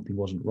because something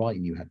wasn't right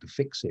and you had to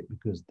fix it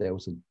because there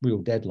was a real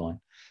deadline.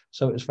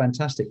 So it was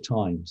fantastic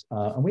times.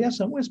 And we had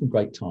some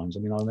great times. I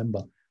mean, I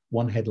remember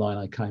one headline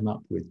I came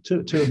up with, two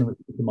of them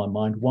in my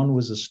mind. One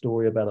was a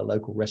story about a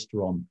local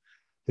restaurant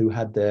who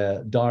had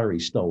their diary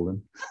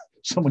stolen.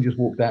 Someone just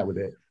walked out with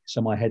it.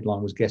 So my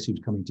headline was, "Guess who's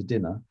coming to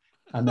dinner?"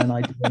 And then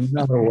I did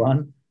another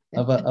one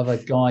of a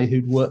guy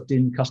who'd worked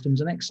in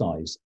customs and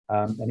excise.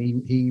 And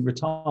he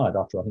retired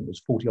after, I think it was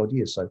 40 odd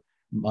years. So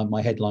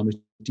my headline was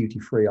 "Duty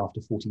free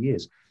after 40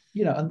 years.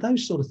 You know, and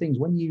those sort of things,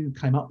 when you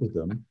came up with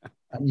them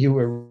and you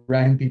were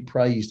roundly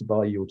praised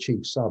by your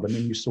chief sub and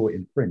then you saw it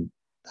in print,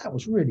 that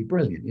was really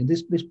brilliant. And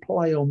this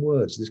play on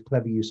words, this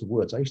clever use of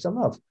words, I used to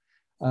love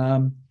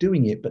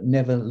doing it, but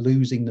never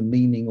losing the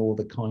meaning or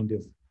the kind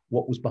of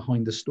what was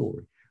behind the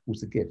story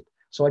was the gift.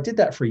 So I did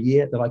that for a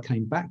year. Then I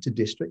came back to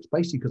districts,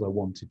 basically because I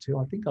wanted to.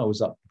 I think I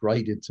was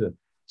upgraded to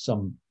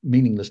some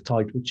meaningless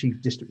title,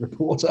 chief district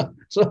reporter,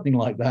 something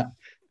like that.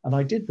 And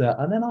I did that.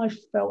 And then I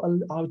felt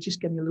I was just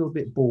getting a little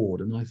bit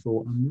bored. And I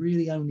thought, I'm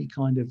really only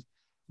kind of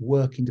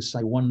working to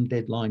say one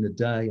deadline a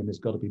day, and there's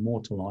got to be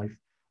more to life.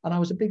 And I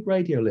was a big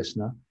radio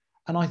listener.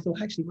 And I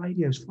thought, actually,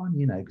 radio's fun,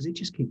 you know, because it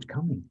just keeps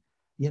coming.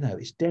 You know,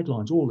 it's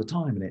deadlines all the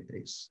time, and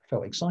it's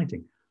felt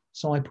exciting.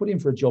 So I put in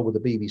for a job with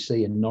the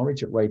BBC in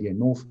Norwich at Radio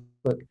Norfolk.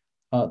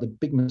 The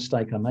big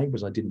mistake I made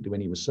was I didn't do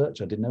any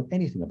research. I didn't know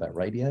anything about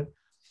radio.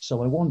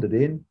 So I wandered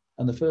in,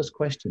 and the first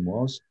question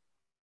was,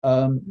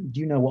 do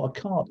you know what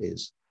a cart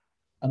is?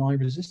 And I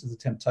resisted the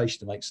temptation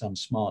to make some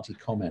smarty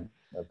comment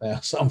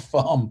about some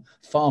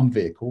farm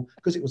vehicle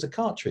because it was a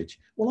cartridge.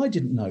 Well, I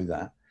didn't know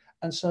that.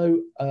 And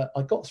so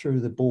I got through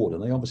the board,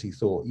 and they obviously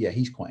thought, yeah,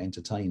 he's quite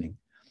entertaining.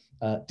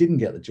 Didn't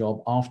get the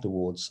job.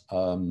 Afterwards,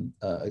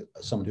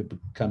 someone who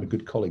became a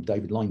good colleague,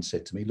 David Lyne,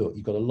 said to me, look,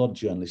 you've got a lot of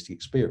journalistic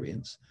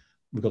experience.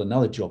 We've got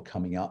another job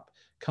coming up.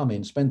 Come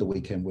in, spend the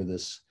weekend with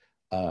us,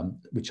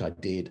 which I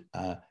did.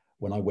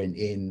 When I went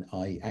in,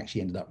 I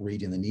actually ended up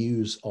reading the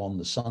news on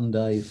the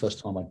Sunday. The first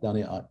time I'd done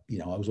it, I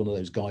was one of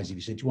those guys, if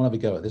you said, do you want to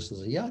have a go at this? I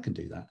said, yeah, I can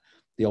do that.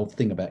 The old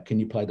thing about, can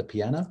you play the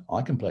piano?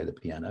 I can play the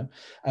piano.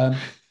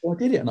 So I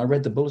did it, and I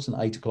read the bulletin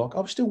at 8 o'clock. I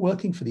was still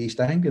working for the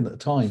East Anglian at the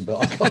time, but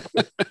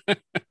I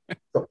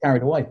got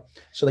carried away.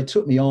 So they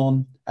took me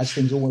on. As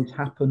things always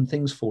happen,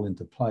 things fall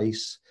into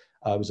place.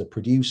 I was a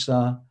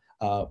producer.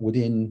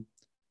 Within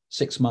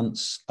 6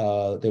 months,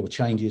 there were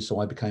changes, so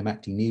I became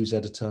acting news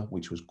editor,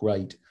 which was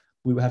great.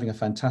 We were having a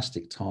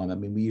fantastic time. I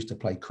mean, we used to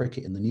play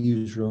cricket in the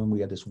newsroom.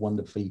 We had this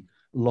wonderfully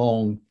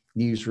long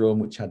newsroom,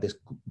 which had this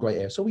great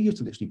air. So we used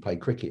to literally play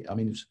cricket. I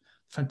mean, it was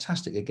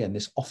fantastic. Again,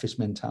 this office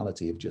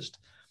mentality of just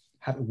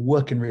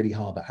working really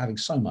hard, but having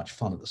so much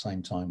fun at the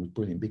same time was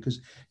brilliant,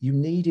 because you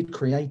needed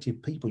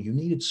creative people. You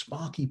needed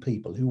sparky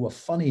people who were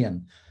funny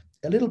and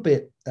a little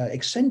bit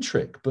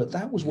eccentric, but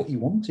that was what you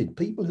wanted.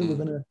 People who were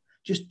going to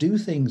just do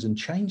things and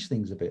change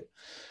things a bit.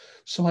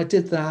 So I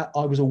did that.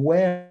 I was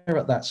aware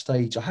at that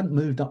stage, I hadn't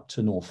moved up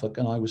to Norfolk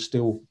and I was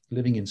still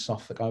living in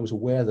Suffolk. I was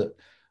aware that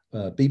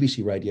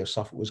BBC Radio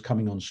Suffolk was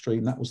coming on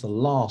stream. That was the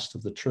last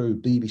of the true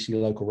BBC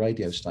local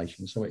radio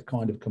stations. So it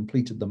kind of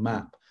completed the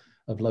map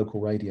of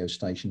local radio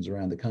stations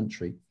around the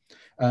country.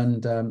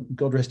 And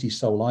God rest his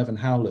soul, Ivan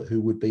Howlett,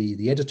 who would be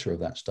the editor of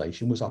that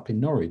station, was up in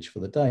Norwich for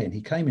the day. And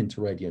he came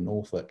into Radio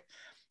Norfolk.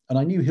 And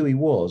I knew who he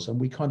was. And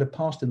we kind of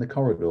passed in the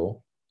corridor.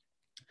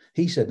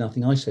 He said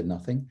nothing. I said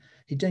nothing.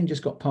 He then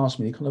just got past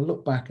me. He kind of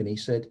looked back and he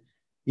said,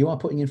 "You are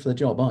putting in for the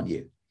job, aren't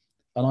you?"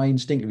 And I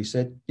instinctively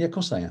said, "Yeah, of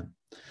course I am."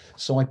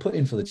 So I put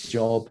in for the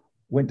job,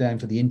 went down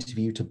for the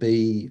interview to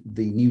be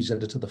the news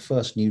editor, the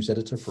first news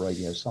editor for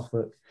Radio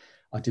Suffolk.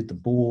 I did the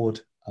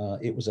board.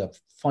 It was a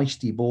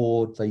feisty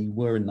board. They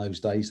were in those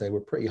days. They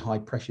were pretty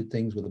high-pressured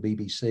things with the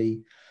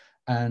BBC.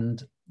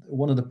 And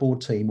one of the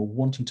board team were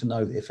wanting to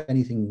know that if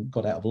anything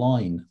got out of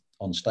line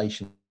on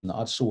station, that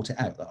I'd sort it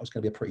out, that I was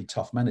going to be a pretty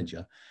tough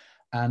manager.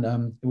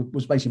 And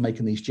was basically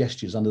making these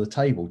gestures under the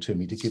table to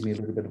me to give me a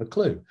little bit of a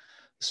clue.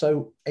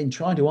 So in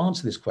trying to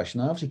answer this question,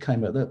 I obviously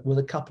came up with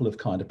a couple of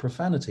kind of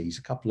profanities,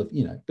 a couple of,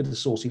 bit of the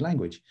saucy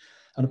language.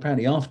 And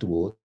apparently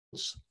afterwards,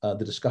 the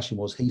discussion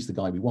was, he's the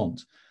guy we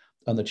want.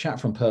 And the chap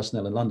from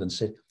personnel in London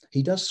said,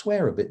 he does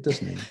swear a bit,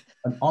 doesn't he?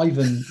 And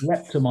Ivan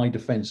leapt to my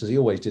defense, as he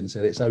always did, and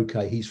said, it's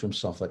okay, he's from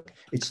Suffolk.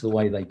 It's the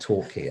way they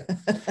talk here.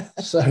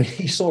 So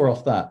he saw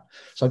off that.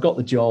 So I got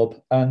the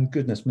job, and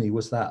goodness me,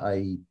 was that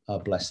a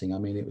blessing. I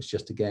mean, it was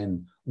just,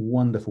 again,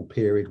 wonderful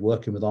period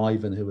working with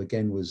Ivan, who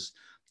again was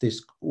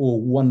this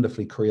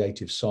wonderfully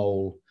creative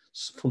soul,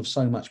 full of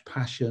so much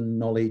passion,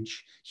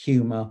 knowledge,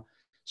 humour,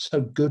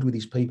 so good with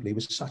his people. He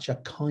was such a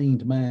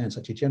kind man,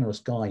 such a generous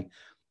guy.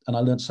 And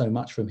I learned so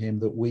much from him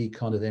that we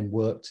kind of then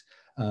worked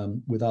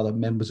with other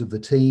members of the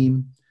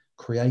team,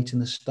 creating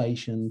the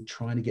station,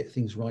 trying to get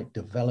things right,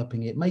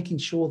 developing it, making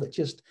sure that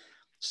just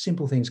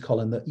simple things,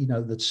 Colin, that,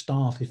 the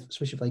staff,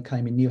 especially if they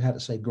came in, knew how to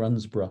say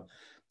Grunsborough,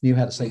 knew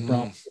how to say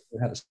Branford, knew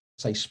how to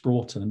say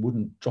Sproughton, and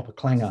wouldn't drop a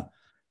clanger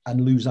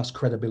and lose us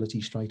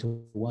credibility straight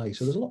away.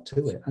 So there's a lot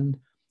to it. And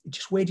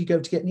just, where do you go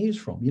to get news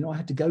from? I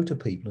had to go to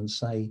people and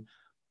say,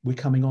 we're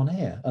coming on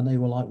air. And they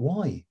were like,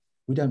 why?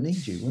 We don't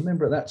need you.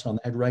 Remember at that time,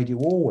 they had Radio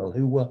Orwell,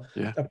 who were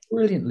a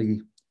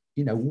brilliantly,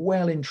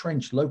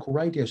 well-entrenched local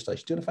radio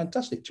station, doing a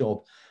fantastic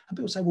job. And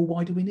people say, well,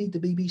 why do we need the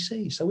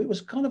BBC? So it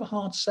was kind of a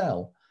hard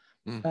sell.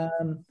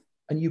 And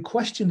you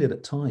questioned it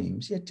at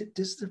times. Yeah,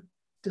 does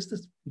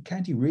the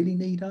county really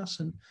need us?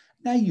 And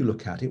now you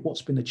look at it,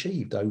 what's been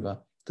achieved over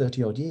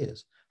 30 odd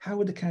years. How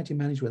would the county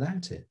manage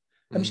without it?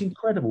 And it's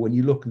incredible when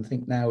you look and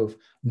think now of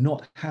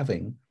not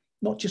having,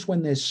 not just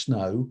when there's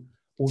snow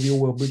or the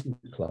Orwell Bridge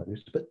is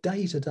closed, but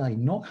day to day,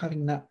 not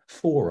having that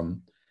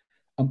forum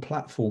and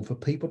platform for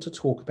people to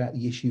talk about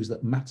the issues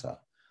that matter.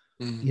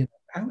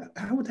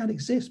 How would that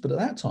exist? But at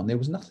that time, there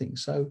was nothing.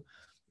 So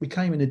we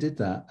came in and did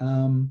that.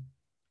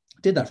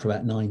 Did that for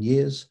about 9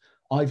 years.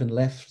 Ivan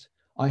left.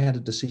 I had a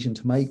decision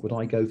to make. Would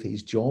I go for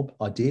his job?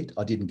 I did.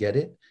 I didn't get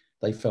it.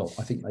 I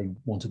think they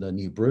wanted a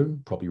new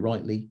broom, probably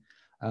rightly.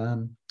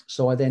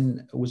 So I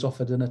then was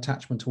offered an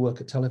attachment to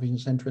work at Television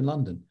Centre in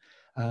London.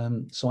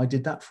 So I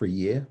did that for a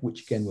year,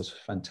 which again was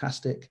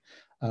fantastic.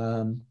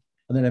 And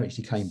then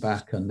eventually came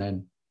back, and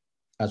then,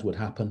 as would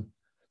happen,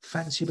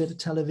 fancy a bit of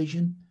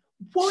television?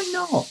 Why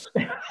not?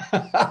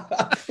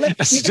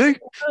 Yes, you do.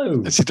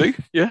 Yes, you do.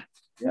 Yeah.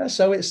 Yeah.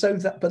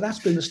 But that's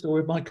been the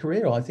story of my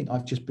career. I think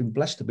I've just been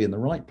blessed to be in the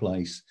right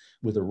place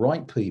with the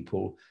right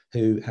people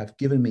who have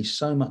given me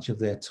so much of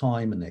their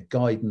time and their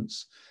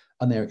guidance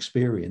and their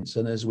experience.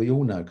 And as we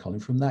all know, Colin,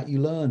 from that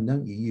you learn,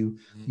 don't you?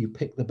 You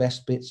pick the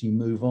best bits, you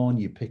move on,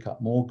 you pick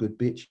up more good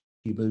bits,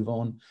 you move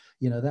on.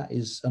 That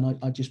is, and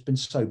I've just been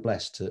so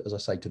blessed to, as I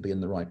say, to be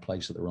in the right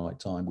place at the right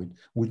time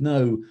with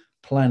no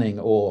planning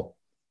or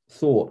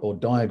thought or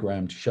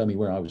diagram to show me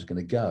where I was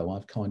going to go.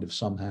 I've kind of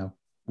somehow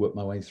worked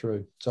my way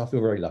through. So I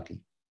feel very lucky.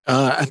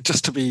 And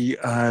just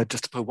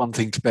to put one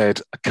thing to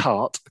bed, a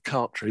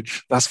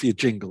cartridge, that's for your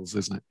jingles,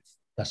 isn't it?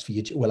 That's for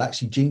you. Well,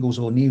 actually, jingles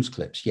or news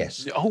clips,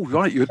 yes. Oh,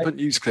 right. You had put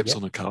news clips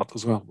on a cart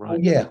as well,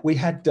 right? Yeah, we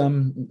had,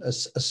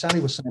 as Sally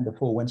was saying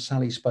before, when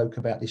Sally spoke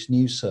about this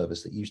news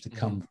service that used to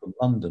come from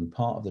London,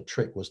 part of the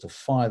trick was to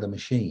fire the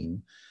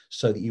machine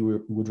so that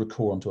you would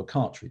record onto a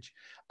cartridge.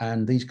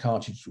 And these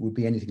cartridges would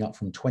be anything up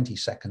from 20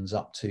 seconds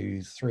up to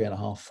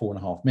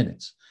 4.5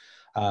 minutes.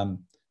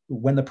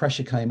 When the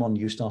pressure came on,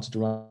 you started to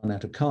run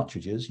out of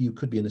cartridges, you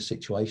could be in a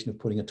situation of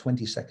putting a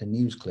 20-second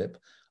news clip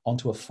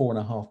onto a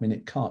 4.5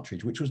 minute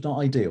cartridge, which was not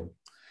ideal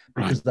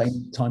because they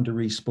need time to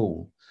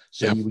respool.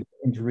 So you would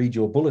begin to read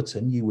your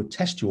bulletin, you would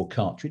test your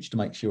cartridge to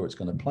make sure it's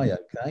going to play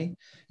okay.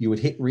 You would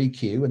hit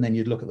requeue, and then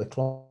you'd look at the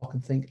clock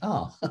and think,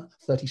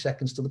 30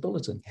 seconds to the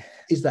bulletin.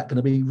 Is that going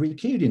to be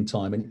requeued in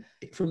time? And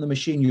from the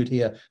machine, you'd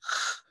hear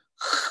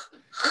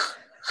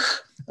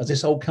as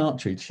this old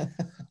cartridge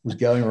was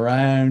going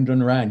round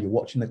and round. You're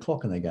watching the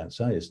clock and they go,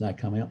 so it's now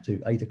coming up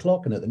to 8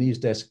 o'clock. And at the news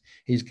desk,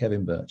 here's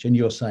Kevin Birch. And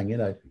you're saying,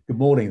 good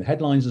morning, the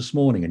headlines this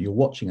morning. And you're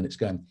watching and it's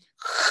going,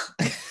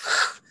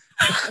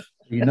 that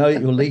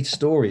your lead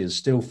story is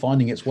still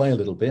finding its way a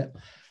little bit.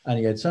 And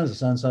you go,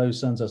 so-and-so,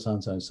 so-and-so,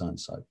 so-and-so,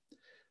 so-and-so.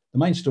 The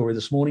main story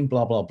this morning,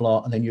 blah, blah,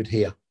 blah. And then you'd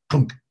hear,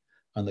 clunk.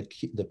 and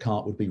the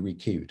cart would be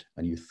requeued,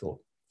 and you thought,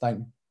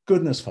 thank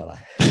goodness for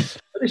that.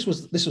 But this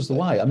was the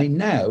way. I mean,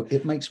 now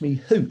it makes me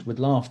hoot with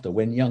laughter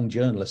when young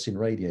journalists in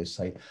radio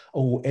say,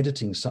 "Oh,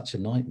 editing's such a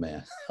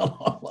nightmare."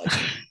 I'm like,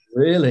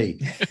 really?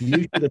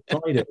 You should have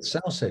tried it,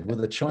 Sal said,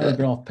 with a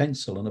chirograph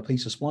pencil and a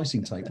piece of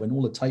splicing tape when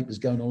all the tape is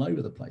going all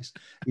over the place.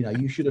 You know,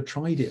 you should have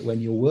tried it when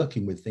you're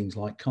working with things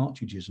like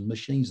cartridges and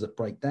machines that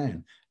break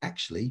down.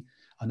 Actually,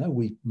 I know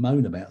we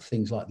moan about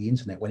things like the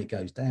internet when it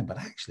goes down, but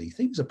actually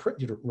things are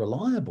pretty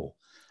reliable.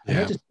 And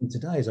editing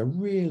today is a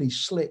really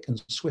slick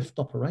and swift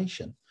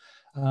operation.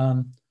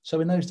 So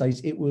in those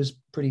days, it was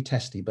pretty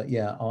testy. But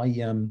yeah,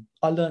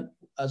 I learned,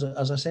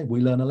 as I said,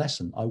 we learned a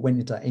lesson. I went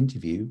into that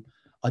interview.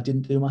 I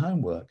didn't do my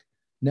homework.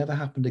 Never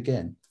happened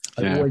again.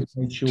 I always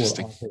made sure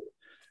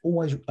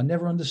I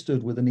never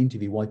understood with an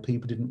interview why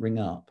people didn't ring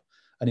up.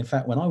 And in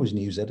fact, when I was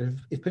news editor,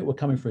 if people were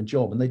coming for a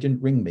job and they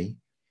didn't ring me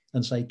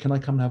and say, "Can I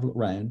come and have a look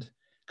round?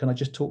 Can I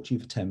just talk to you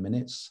for 10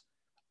 minutes?"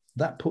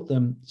 That put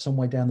them some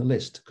way down the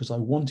list, because I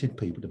wanted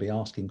people to be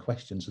asking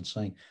questions and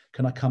saying,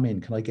 "Can I come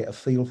in? Can I get a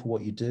feel for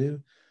what you do?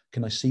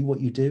 Can I see what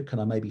you do? Can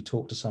I maybe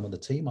talk to some of the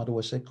team?" I'd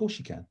always say, "Of course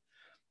you can."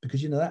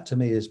 Because, you know, that to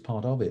me is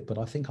part of it. But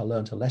I think I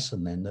learned a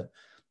lesson then that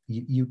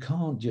you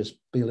can't just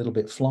be a little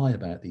bit fly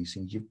about these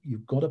things.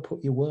 You've got to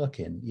put your work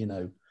in, you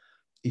know.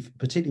 If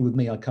particularly with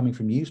me, I'm coming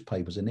from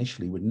newspapers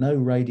initially with no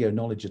radio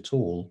knowledge at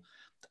all.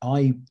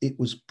 It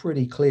was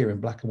pretty clear in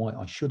black and white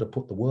I should have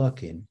put the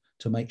work in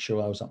to make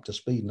sure I was up to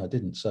speed, and I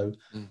didn't. So,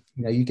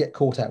 you know, you get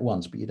caught out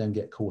once, but you don't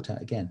get caught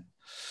out again.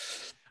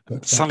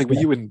 But, Sally, were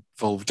you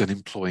involved in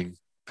employing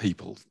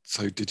people?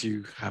 So did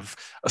you have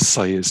a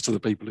say as to the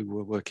people who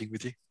were working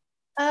with you?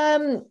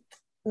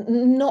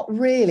 Not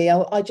really.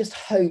 I just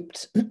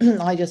hoped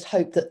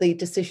that the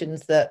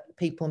decisions that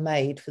people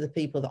made for the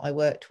people that I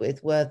worked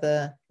with were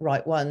the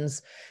right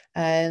ones.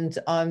 And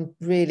I'm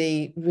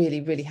really, really,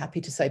 really happy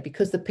to say,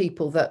 because the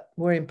people that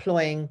were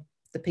employing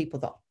the people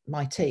that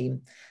my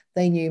team,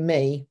 they knew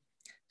me.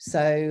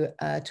 So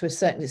to a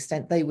certain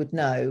extent, they would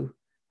know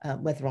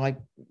whether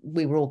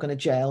we were all going to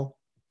gel.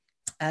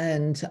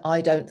 And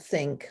I don't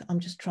think, I'm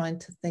just trying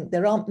to think,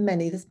 there aren't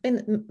many. There's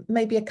been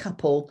maybe a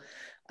couple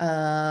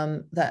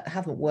that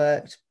haven't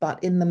worked,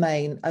 but in the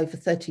main, over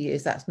 30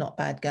 years, that's not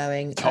bad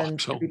going.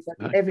 And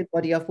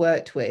everybody I've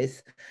worked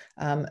with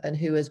and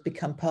who has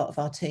become part of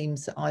our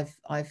teams,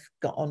 I've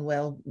got on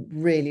well,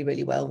 really,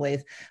 really well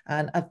with.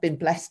 And I've been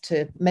blessed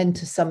to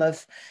mentor some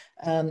of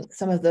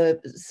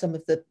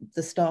the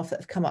staff that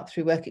have come up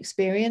through work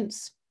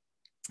experience,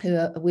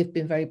 we've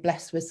been very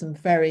blessed with some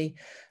very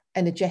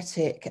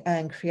energetic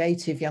and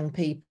creative young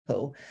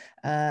people,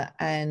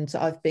 and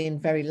I've been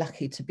very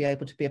lucky to be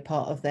able to be a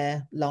part of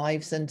their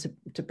lives and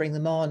to bring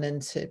them on,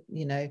 and to,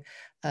 you know,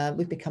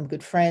 we've become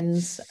good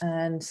friends,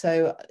 and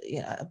so,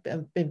 you know,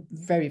 I've been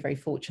very, very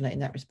fortunate in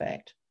that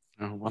respect.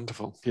 Oh,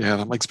 wonderful. Yeah,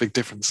 that makes a big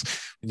difference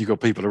when you've got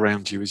people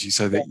around you, as you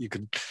say, that you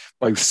can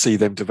both see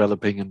them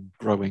developing and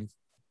growing.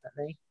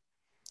 Definitely.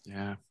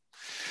 Yeah.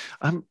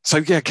 So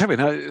yeah,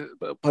 Kevin,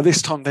 by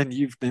this time then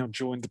you've now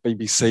joined the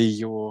BBC.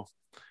 You're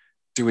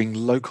doing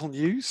local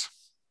news?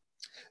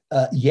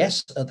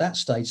 Yes, at that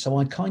stage. So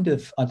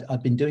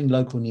I'd been doing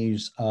local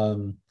news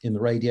in the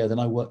radio. Then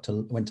I went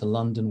to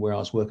London, where I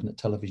was working at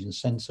Television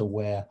Centre,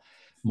 where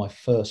my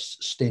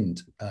first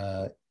stint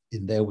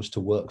in there was to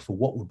work for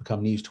what would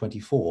become News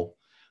 24,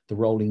 the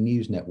rolling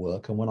news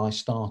network. And when I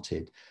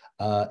started,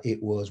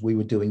 we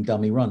were doing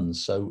dummy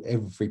runs. So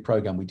every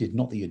program we did,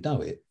 not that you'd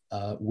know it,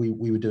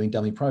 we were doing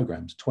dummy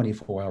programs,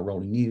 24-hour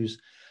rolling news,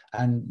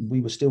 and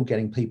we were still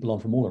getting people on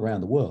from all around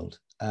the world.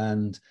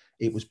 And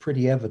it was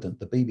pretty evident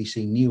the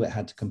BBC knew it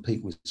had to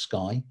compete with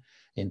Sky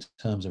in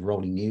terms of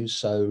rolling news.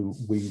 So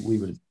we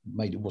would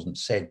made, it wasn't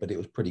said, but it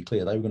was pretty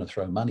clear they were going to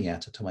throw money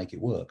at it to make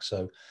it work.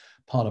 So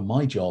part of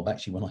my job,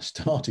 actually, when I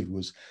started,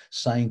 was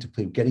saying to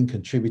people, getting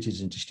contributors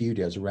into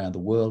studios around the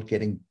world,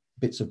 getting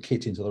bits of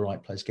kit into the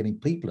right place, getting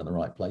people in the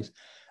right place,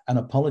 and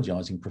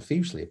apologizing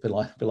profusely. A bit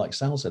like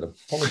Sal said,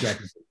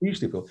 apologizing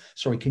profusely.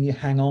 Sorry, can you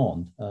hang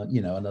on,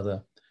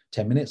 another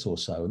 10 minutes or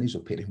so? And these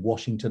were people in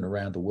Washington,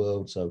 around the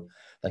world. So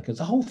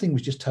the whole thing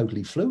was just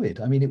totally fluid.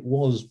 I mean, it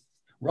was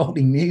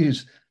rolling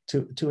news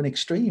to an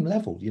extreme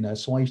level, you know.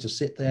 So I used to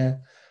sit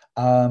there.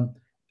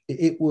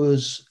 It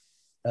was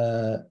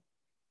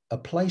a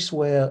place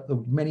where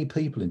many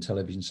people in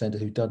Television Centre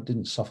who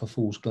didn't suffer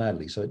fools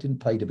gladly. So it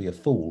didn't pay to be a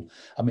fool.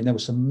 I mean, there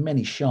were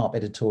many sharp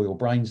editorial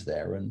brains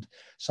there. And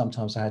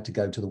sometimes I had to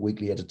go to the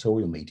weekly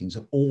editorial meetings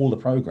of all the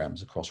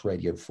programmes across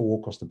Radio 4,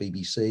 across the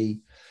BBC.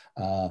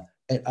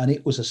 And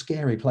it was a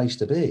scary place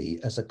to be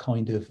as a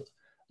kind of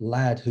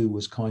lad who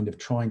was kind of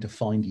trying to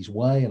find his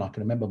way. And I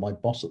can remember my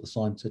boss at the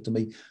time said to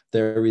me,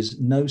 "There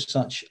is no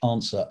such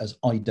answer as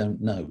I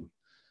don't know.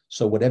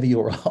 So whatever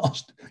you're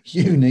asked,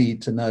 you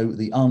need to know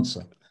the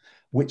answer,"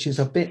 which is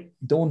a bit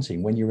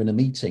daunting when you're in a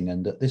meeting.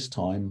 And at this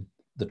time,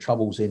 the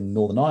troubles in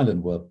Northern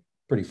Ireland were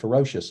pretty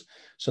ferocious.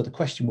 So the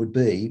question would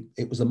be,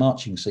 it was the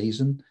marching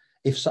season.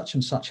 If such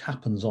and such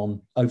happens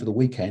over the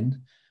weekend,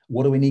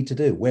 what do we need to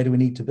do? Where do we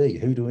need to be?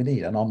 Who do we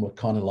need? And I'm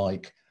kind of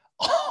like,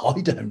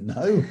 I don't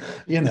know,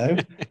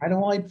 how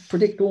do I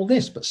predict all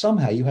this? But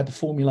somehow you had to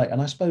formulate,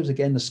 and I suppose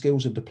again the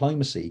skills of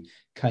diplomacy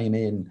came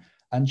in,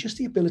 and just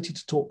the ability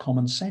to talk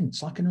common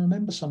sense. I can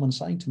remember someone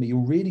saying to me, "You're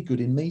really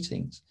good in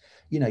meetings.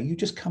 You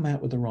just come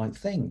out with the right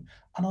thing."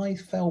 And I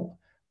felt,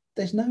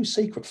 there's no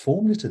secret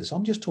formula to this.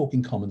 I'm just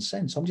talking common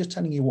sense. I'm just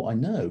telling you what I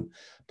know.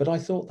 But I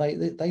thought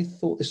they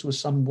thought this was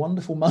some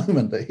wonderful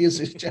moment, that here's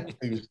this chap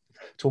who's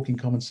talking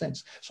common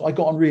sense. So I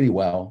got on really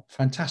well,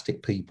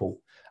 fantastic people.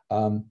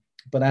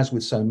 But as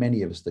with so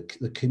many of us,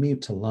 the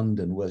commute to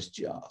London was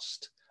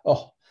just,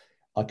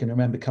 I can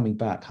remember coming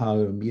back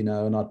home,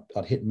 and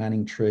I'd hit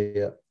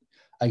Manningtree at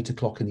 8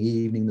 o'clock in the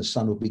evening. The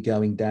sun would be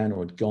going down, or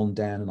had gone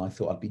down, and I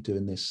thought I'd be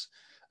doing this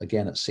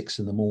again at 6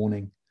 in the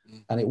morning.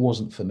 And it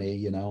wasn't for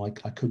me,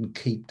 I couldn't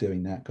keep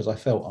doing that because I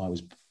felt I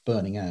was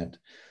burning out.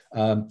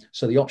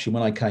 So the option,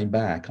 when I came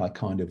back, I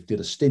kind of did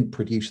a stint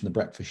producing the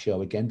breakfast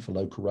show again for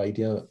local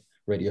radio,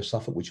 Radio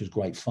Suffolk, which was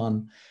great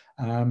fun.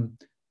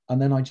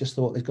 And then I just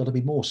thought there's got to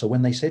be more. So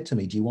when they said to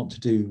me, do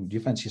you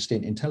fancy a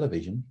stint in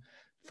television?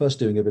 First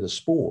doing a bit of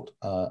sport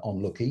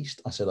on Look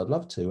East, I said, I'd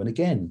love to. And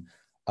again,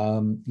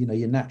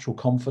 your natural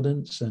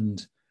confidence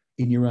and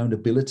in your own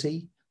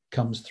ability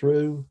comes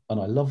through, and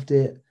I loved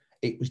it.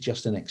 It was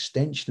just an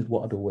extension of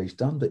what I'd always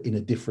done, but in a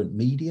different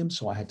medium.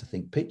 So I had to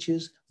think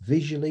pictures,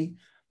 visually.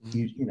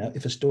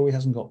 If a story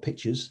hasn't got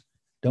pictures,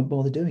 don't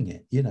bother doing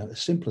it.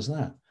 As simple as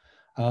that.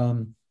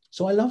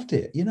 So I loved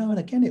it. And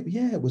again,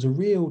 it was a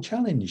real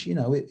challenge.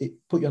 It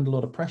put you under a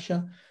lot of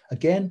pressure.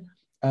 Again,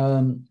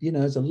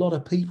 there's a lot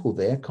of people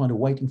there kind of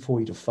waiting for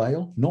you to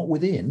fail, not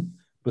within,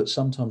 but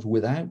sometimes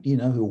without. Who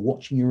are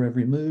watching your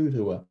every move,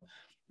 who are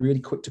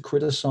really quick to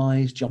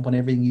criticize, jump on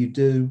everything you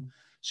do.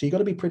 So you got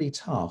to be pretty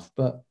tough.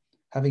 But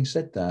having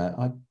said that,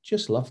 I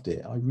just loved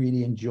it. I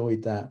really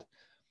enjoyed that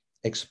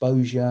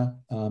exposure.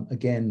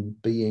 Again,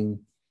 being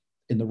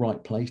in the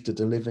right place to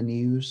deliver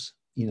news,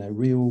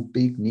 real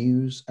big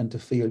news, and to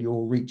feel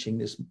you're reaching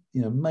this,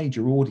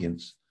 major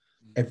audience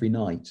every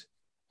night.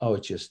 Oh,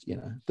 it's just,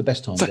 the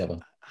best times ever.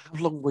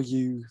 How long were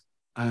you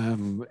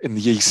in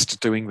the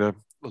East doing the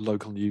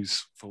local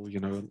news for,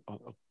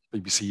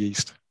 BBC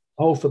East?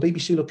 Oh, for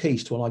BBC Look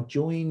East. Well, I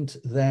joined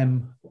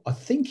them, I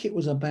think it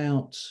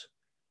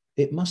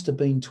must have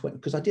been 20,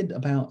 because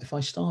if I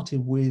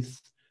started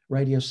with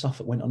Radio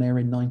Suffolk, went on air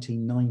in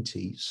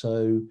 1990.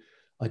 So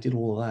I did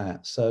all of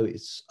that. So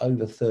it's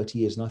over 30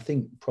 years. And I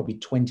think probably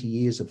 20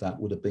 years of that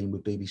would have been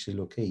with BBC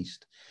Look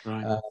East.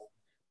 Right.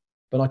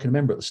 But I can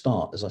remember at the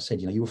start, as I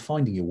said, you were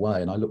finding your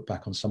way. And I look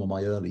back on some of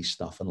my early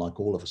stuff, and like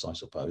all of us, I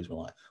suppose, we're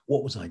like,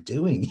 what was I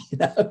doing?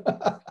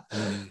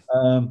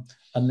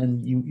 And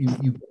then you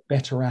get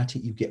better at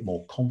it. You get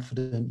more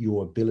confident.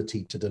 Your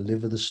ability to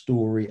deliver the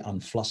story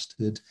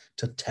unflustered,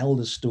 to tell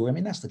the story. I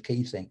mean, that's the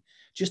key thing.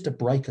 Just to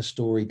break a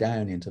story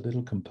down into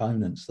little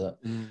components that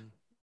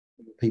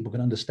people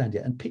can understand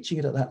it, and pitching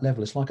it at that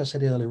level. It's like I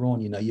said earlier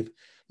on,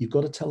 you've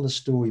got to tell the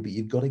story, but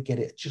you've got to get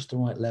it at just the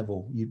right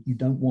level. You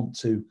don't want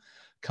to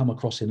come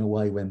across in a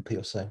way when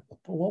people say,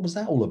 well, what was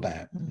that all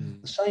about?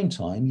 At the same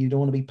time, you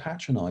don't want to be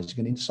patronizing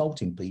and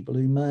insulting people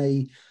who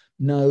may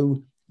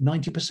know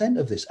 90%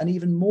 of this and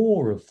even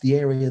more of the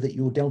area that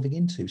you're delving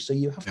into. So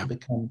you have to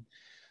become,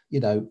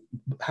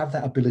 have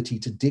that ability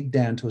to dig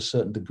down to a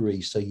certain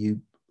degree, so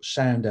you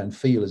sound and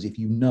feel as if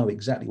you know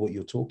exactly what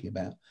you're talking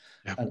about.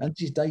 And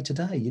this is day to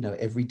day.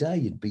 Every day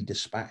you'd be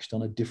dispatched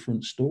on a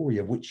different story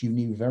of which you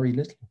knew very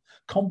little,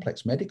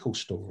 complex medical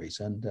stories.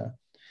 And,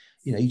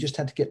 you just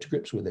had to get to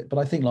grips with it. But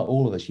I think, like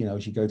all of us,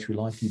 as you go through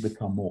life, you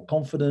become more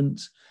confident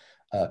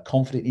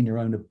in your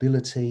own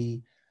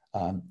ability.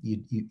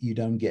 You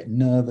don't get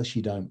nervous.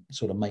 You don't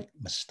sort of make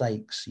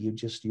mistakes.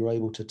 You're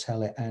able to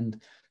tell it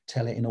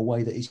in a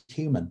way that is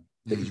human,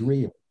 that is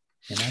real.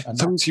 And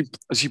so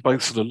as you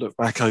both sort of look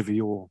back over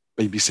your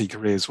BBC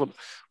careers, what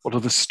are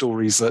the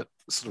stories that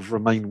sort of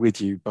remain with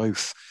you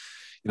both?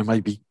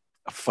 Maybe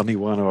a funny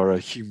one or a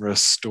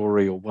humorous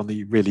story, or one that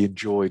you really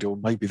enjoyed, or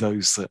maybe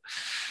those that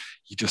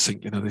you just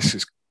think, this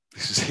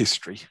is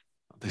history.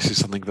 This is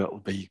something that will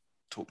be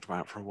talked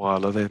about for a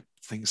while. Are there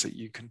things that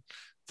you can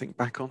think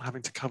back on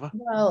having to cover?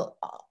 Well,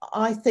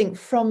 I think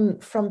from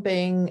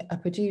being a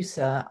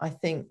producer, I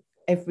think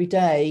every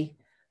day,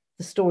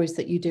 the stories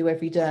that you do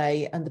every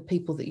day and the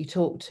people that you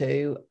talk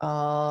to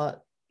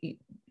are,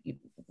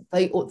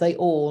 they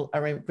all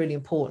are really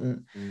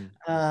important.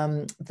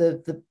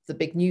 The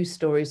big news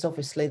stories,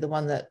 obviously, the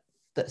one that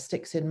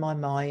sticks in my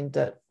mind,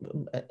 that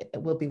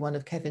will be one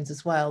of Kevin's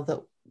as well, that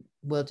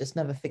we'll just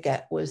never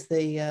forget, was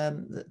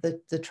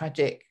the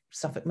tragic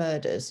Suffolk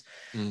murders,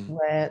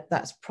 where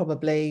that's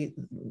probably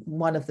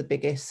one of the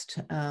biggest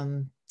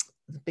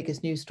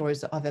news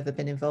stories that I've ever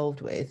been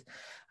involved with.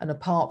 And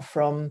apart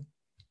from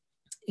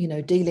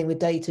dealing with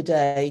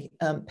day-to-day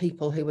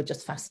people who were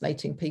just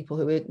fascinating people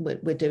who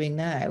we're doing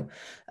now,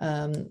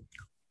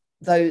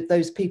 though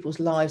those people's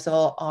lives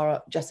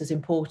are just as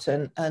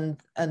important, and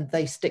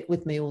they stick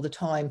with me all the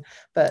time.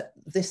 But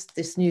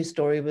this news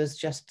story was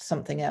just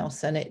something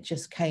else, and it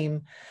just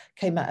came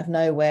out of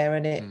nowhere,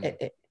 and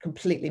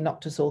completely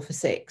knocked us all for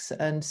six,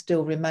 and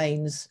still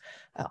remains.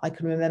 I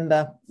can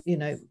remember, you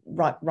know,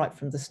 right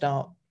from the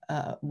start,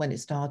 when it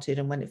started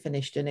and when it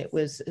finished, and it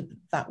was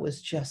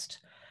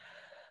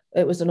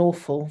an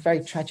awful,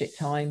 very tragic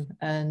time,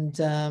 and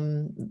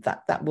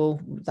that will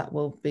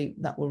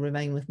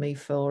remain with me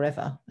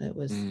forever. It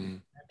was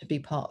to be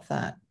part of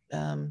that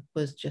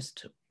was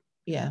just,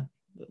 yeah,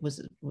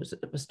 was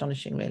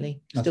astonishing,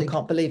 really. Still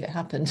can't believe it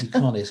happened. You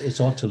can't. It's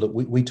odd to look.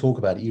 We talk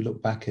about it. You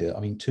look back at it. I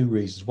mean, two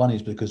reasons. One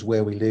is because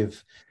where we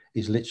live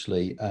is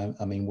literally,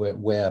 I mean,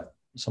 where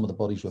some of the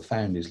bodies were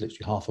found is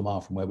literally half a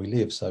mile from where we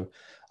live. So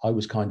I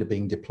was kind of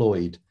being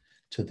deployed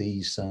to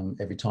these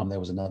every time there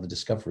was another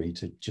discovery,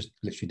 to just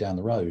literally down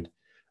the road.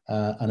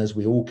 And as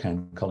we all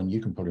can, Colin,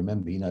 you can probably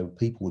remember, you know,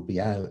 people would be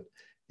out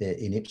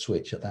in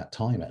Ipswich at that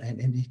time, and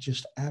it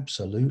just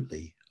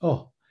absolutely,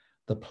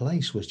 the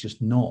place was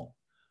just not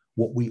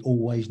what we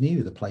always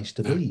knew the place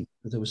to be.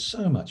 There was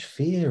so much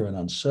fear and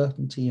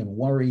uncertainty and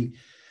worry.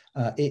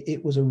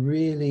 It was a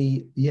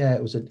really,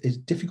 it was a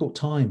difficult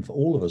time for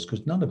all of us,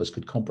 because none of us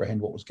could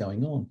comprehend what was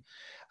going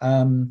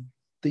on.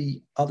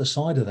 The other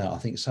side of that, I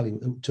think, Sally,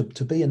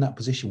 to be in that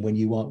position when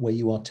where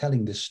you are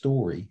telling this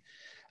story,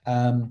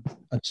 and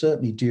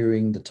certainly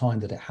during the time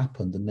that it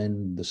happened, and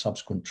then the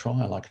subsequent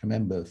trial, I can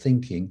remember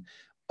thinking,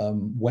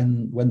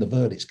 when the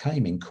verdicts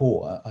came in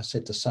court, I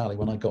said to Sally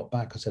when I got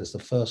back, I said, it's the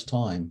first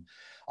time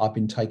I've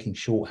been taking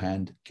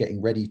shorthand,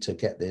 getting ready to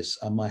get this,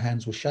 and my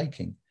hands were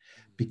shaking,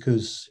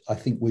 because I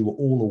think we were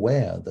all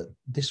aware that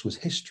this was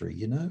history,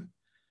 you know,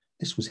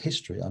 this was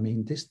history. I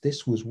mean,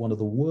 this was one of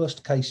the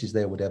worst cases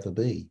there would ever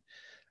be.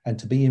 And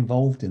to be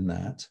involved in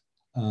that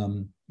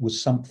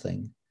was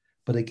something.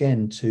 But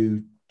again,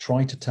 to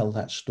try to tell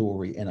that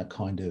story in a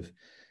kind of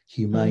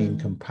humane,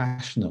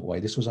 compassionate way,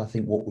 this was, I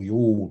think, what we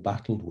all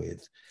battled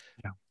with.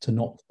 To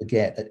not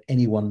forget at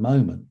any one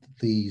moment,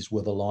 these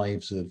were the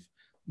lives of,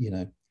 you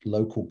know,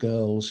 local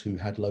girls who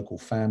had local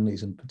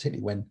families, and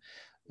particularly when,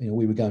 you know,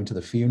 we were going to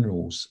the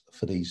funerals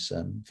for these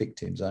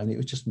victims, and it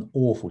was just an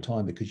awful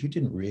time, because you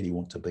didn't really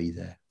want to be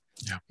there.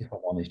 If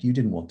I'm honest, you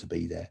didn't want to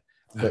be there.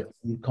 But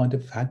you kind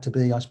of had to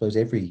be, I suppose,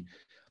 every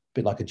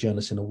bit like a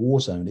journalist in a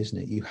war zone, isn't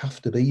it? You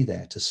have to be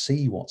there to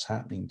see what's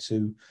happening,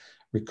 to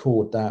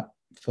record that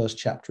first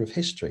chapter of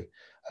history.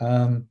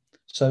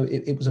 So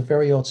it was a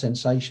very odd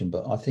sensation,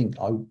 but I think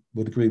I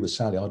would agree with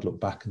Sally. I'd look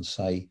back and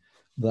say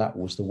that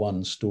was the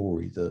one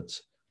story that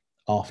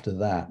after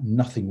that,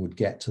 nothing would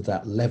get to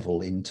that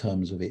level in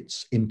terms of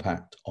its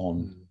impact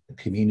on the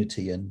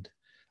community and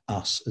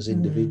us as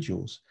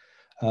individuals.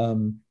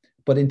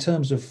 But in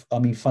terms of, I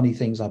mean, funny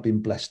things, I've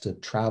been blessed to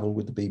travel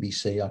with the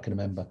BBC. I can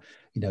remember,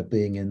 you know,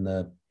 being in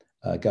the,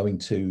 going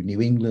to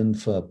New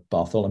England for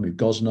Bartholomew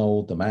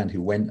Gosnold, the man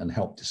who went and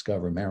helped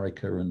discover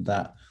America. And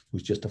that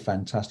was just a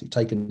fantastic,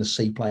 taking the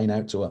seaplane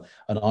out to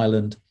an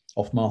island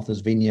off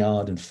Martha's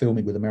Vineyard and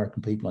filming with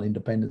American people on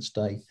Independence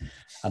Day.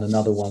 And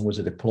another one was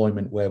a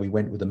deployment where we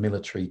went with the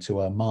military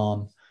to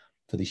Oman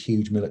for this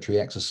huge military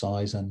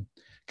exercise, and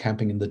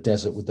camping in the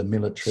desert with the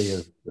military.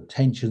 The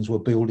tensions were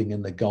building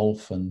in the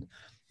Gulf, and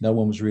no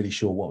one was really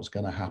sure what was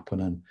going to happen,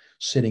 and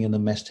sitting in the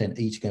mess tent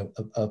eating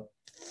a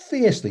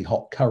fiercely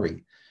hot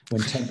curry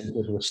when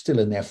temperatures were still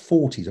in their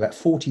 40s, about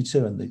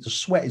 42, and the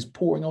sweat is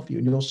pouring off you,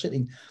 and you're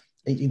sitting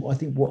eating, I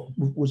think, what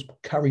was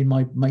curry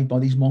made by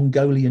these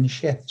Mongolian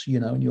chefs, you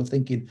know, and you're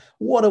thinking,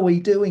 what are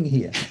we doing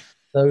here?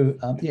 So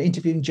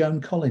interviewing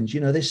Joan Collins, you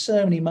know, there's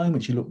so many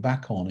moments you look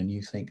back on and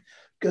you think,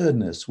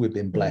 goodness, we've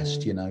been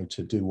blessed, you know,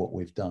 to do what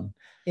we've done.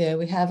 Yeah,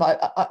 we have.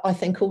 I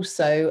think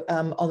also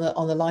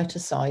on the lighter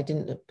side,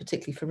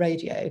 particularly for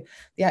radio,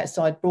 the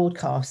outside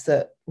broadcasts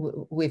that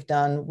we've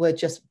done were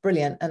just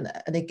brilliant. And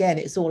again,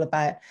 it's all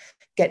about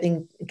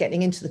getting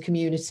into the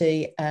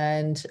community,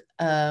 and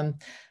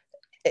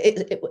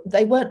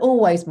they weren't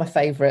always my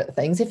favourite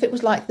things. If it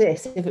was like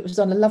this, if it was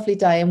on a lovely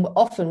day, and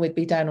often we'd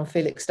be down on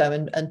Felixstowe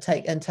and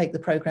take the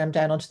programme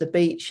down onto the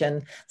beach,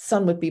 and the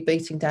sun would be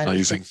beating down.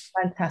 Amazing.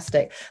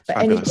 Fantastic. But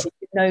anybody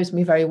who knows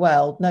me very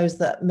well knows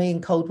that me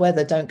and cold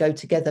weather don't go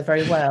together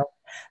very well.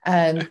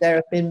 And there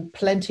have been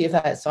plenty of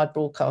outside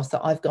broadcasts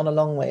that I've gone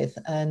along with.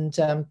 And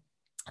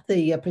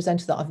the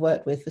presenter that I've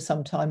worked with for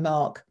some time,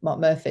 Mark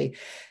Murphy,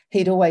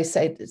 he'd always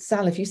say,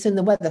 Sal, have you seen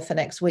the weather for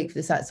next week for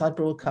this outside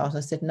broadcast? I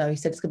said, no. He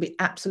said, it's going to be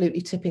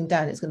absolutely tipping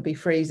down. It's going to be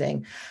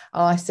freezing.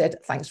 I said,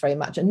 thanks very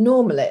much. And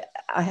normally,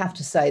 I have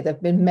to say, there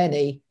have been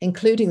many,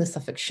 including the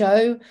Suffolk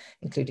Show,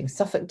 including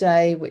Suffolk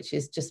Day, which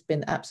has just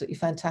been absolutely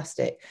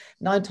fantastic.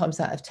 9 times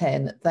out of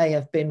 10, they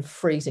have been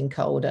freezing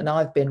cold. And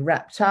I've been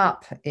wrapped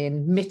up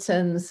in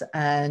mittens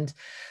and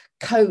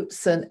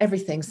coats and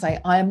everything, saying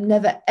I am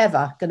never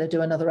ever going to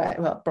do another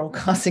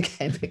broadcast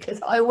again, because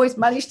I always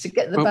manage to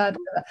get the bad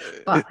weather.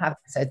 But having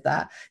said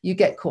that, you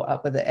get caught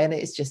up with it, and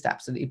it's just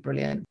absolutely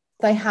brilliant.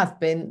 They have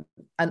been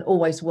and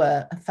always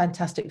were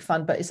fantastic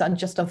fun, but it's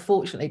just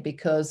unfortunately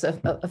because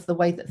of the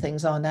way that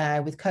things are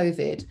now with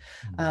COVID,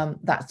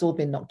 that's all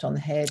been knocked on the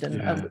head,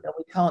 and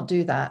we can't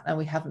do that, and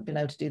we haven't been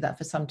able to do that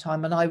for some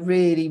time, and I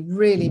really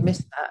miss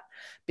that.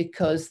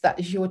 because that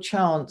is your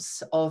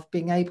chance of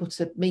being able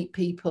to meet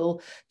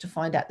people, to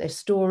find out their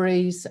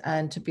stories,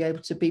 and to be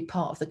able to be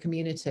part of the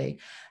community.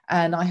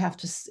 And I have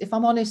to, if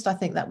I'm honest, I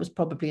think that was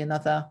probably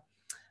another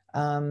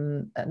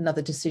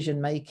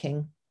decision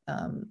making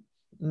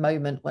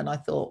moment when I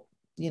thought,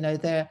 you know,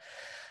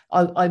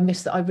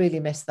 I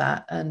really miss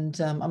that, and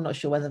I'm not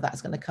sure whether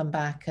that's going to come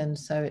back, and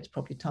so it's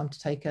probably time to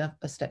take a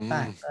step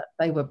back. But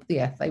they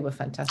were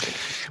fantastic.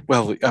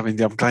 Well, I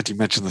mean, I'm glad you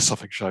mentioned the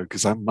Suffolk show,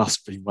 because that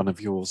must be one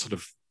of your sort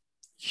of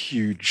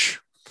huge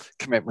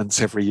commitments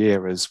every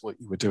year, is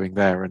what you were doing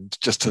there, and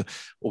just to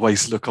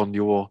always look on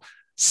your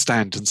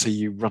stand and see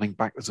you running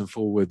backwards and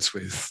forwards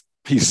with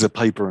pieces of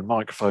paper and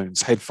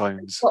microphones,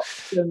 headphones,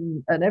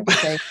 and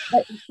everything.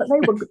 But they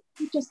were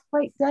just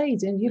great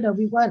days, and you know,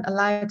 we weren't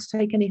allowed to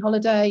take any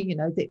holiday. You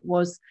know, it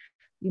was,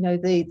 you know,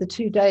 the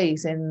 2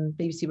 days in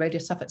BBC Radio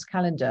Suffolk's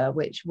calendar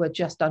which were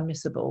just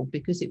unmissable,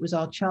 because it was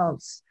our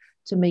chance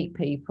to meet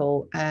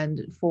people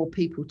and for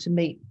people to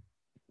meet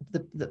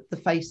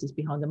the faces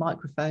behind the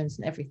microphones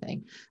and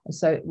everything. And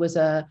so it was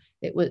a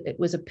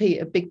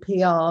big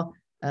PR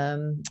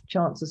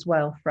chance as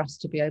well for us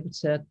to be able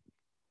to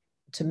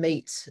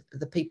meet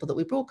the people that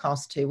we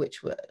broadcast to,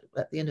 which were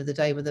at the end of the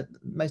day were the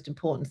most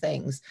important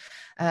things.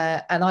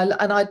 And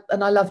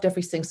I loved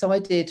everything. So I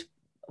did,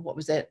 what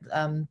was it,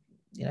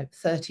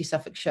 30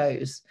 Suffolk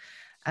shows,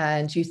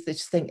 and you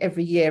just think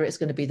every year it's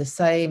going to be the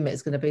same.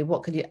 It's going to be,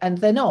 what can you, and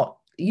they're not.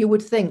 You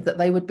would think that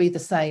they would be the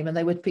same and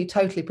they would be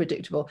totally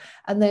predictable,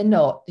 and they're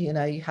not. You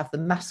know, you have the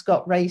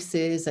mascot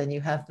races, and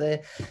you have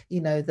the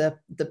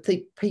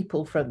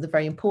people from the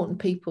very important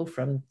people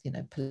from, you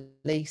know,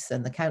 police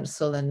and the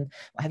council and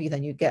what have you.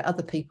 Then you get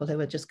other people who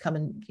are just come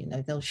and, you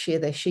know, they'll shear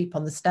their sheep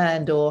on the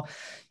stand, or,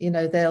 you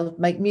know, they'll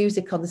make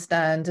music on the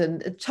stand,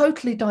 and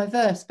totally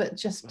diverse, but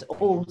just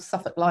all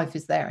Suffolk life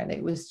is there, and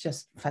it was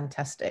just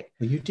fantastic.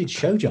 Well, you did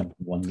show jump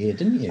one year,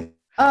 didn't you?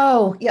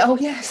 Oh, yeah. Oh,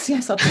 yes.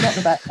 I'd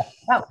forgotten about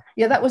that.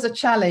 That was a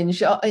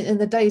challenge in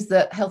the days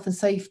that health and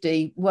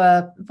safety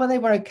they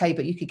were okay,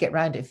 but you could get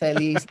around it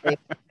fairly easily.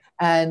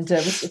 And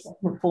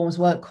assessment forms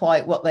weren't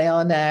quite what they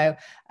are now.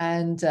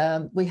 And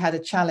we had a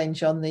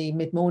challenge on the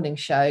mid-morning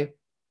show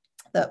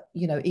that,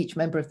 you know, each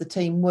member of the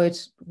team would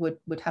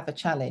have a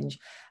challenge.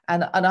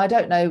 And I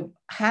don't know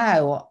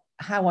how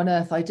on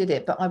earth I did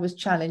it, but I was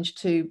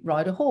challenged to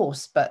ride a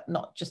horse, but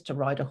not just to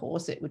ride a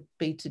horse. It would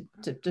be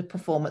to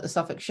perform at the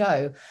Suffolk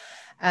show.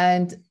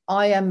 And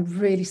I am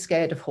really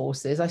scared of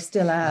horses. I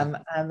still am.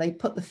 And they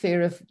put the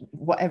fear of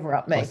whatever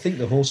up me. I think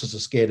the horses are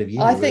scared of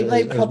you. I think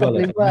they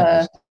probably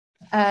were.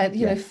 And,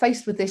 you know,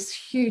 faced with this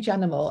huge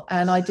animal.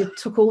 And I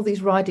took all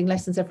these riding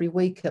lessons every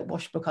week at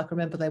Washbrook. I can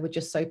remember they were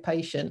just so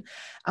patient.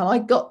 And I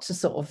got to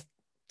sort of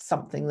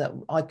something that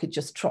I could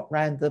just trot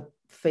round the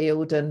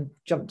field and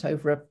jumped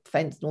over a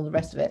fence and all the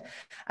rest of it.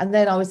 And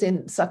then I was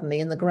suddenly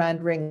in the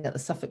grand ring at the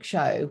Suffolk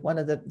show, one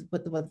of the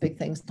big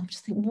things. I'm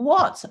just thinking,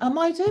 what am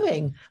I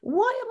doing?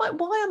 Why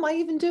am I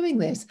even doing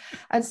this?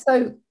 And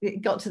so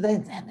it got to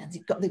then, and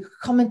you've got the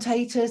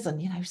commentators, and,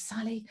 you know,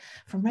 Sally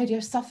from Radio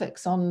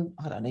Suffolk's on,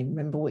 I don't even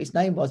remember what his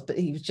name was, but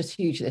he was just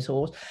huge, this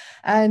horse.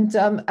 And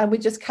we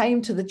just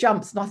came to the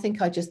jumps, and I think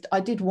I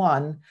did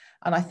one.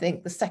 And I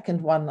think the second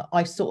one,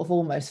 I sort of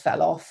almost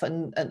fell off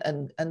and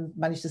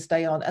managed to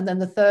stay on. And then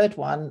the third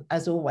one,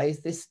 as always,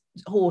 this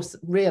horse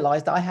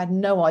realised that I had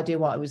no idea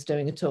what I was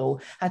doing at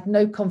all, had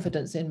no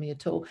confidence in me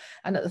at all.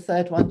 And at the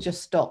third one,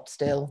 just stopped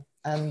still.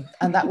 And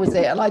that was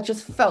it. And I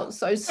just felt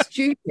so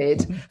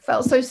stupid,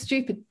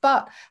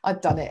 but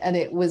I've done it. And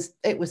it was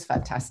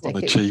fantastic.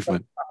 What an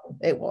achievement.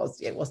 It was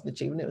an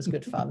achievement. It was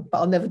good fun, but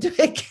I'll never do it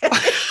again.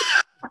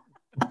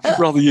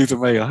 Rather you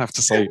than me, I have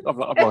to say. I'm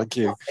like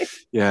you.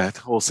 Yeah,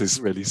 horses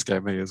really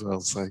scare me as well.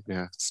 So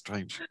yeah,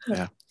 strange.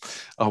 Yeah.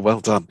 Oh, well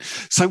done.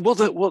 So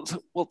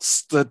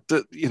what's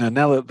the you know,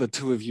 now that the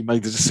two of you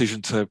made the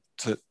decision to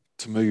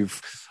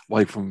move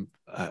away from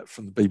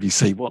the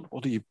BBC,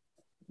 what are you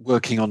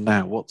working on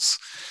now? What's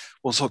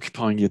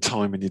occupying your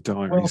time in your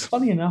diaries? Well,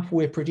 funny enough,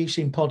 we're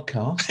producing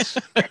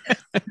podcasts.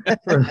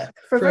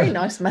 for a very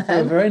nice man. For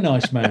a very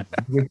nice man.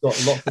 We've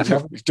got lots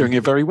of... You're doing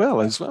it very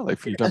well as well,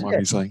 if you don't mind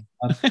me saying.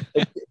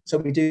 So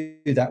we do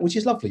that, which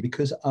is lovely,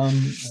 because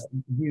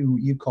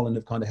you, Colin,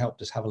 have kind of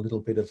helped us have a little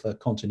bit of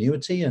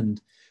continuity.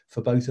 And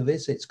for both of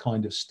us, it's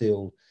kind of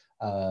still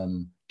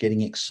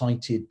getting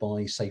excited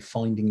by, say,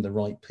 finding the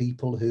right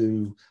people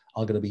who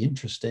are going to be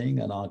interesting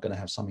and are going to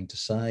have something to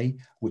say,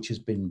 which has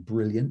been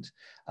brilliant.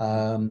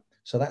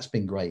 So that's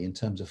been great in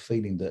terms of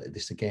feeling that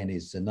this, again,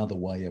 is another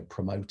way of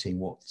promoting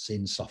what's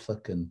in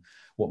Suffolk and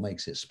what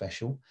makes it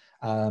special.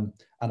 And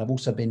I've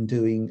also been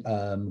doing,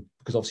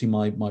 because obviously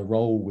my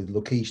role with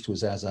Look East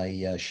was as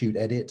a shoot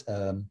edit,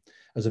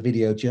 as a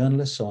video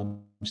journalist. So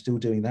I'm still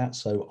doing that.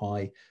 So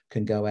I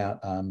can go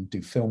out,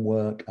 do film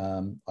work.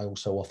 I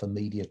also offer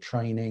media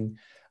training.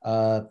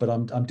 But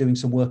I'm doing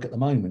some work at the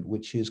moment,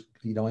 which is,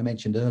 you know, I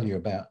mentioned earlier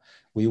about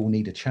we all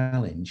need a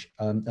challenge,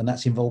 and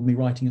that's involved me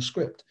writing a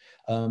script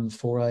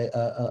for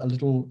a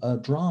little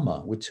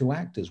drama with 2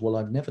 actors. Well,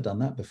 I've never done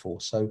that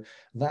before, so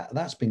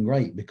that's been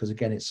great, because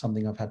again, it's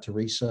something I've had to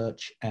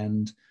research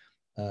and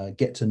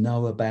get to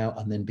know about,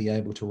 and then be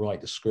able to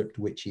write a script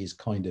which is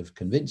kind of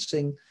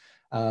convincing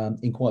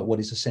in quite what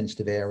is a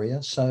sensitive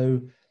area.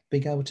 So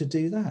being able to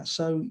do that.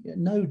 So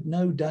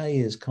no day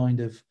is kind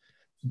of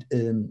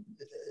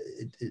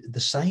the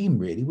same,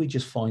 really. We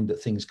just find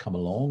that things come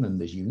along,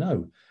 and as you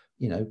know,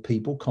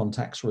 people,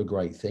 contacts are a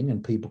great thing,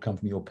 and people come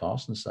from your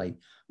past and say,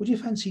 would you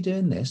fancy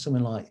doing this? And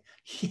we're like,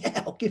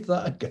 yeah, I'll give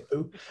that a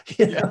go.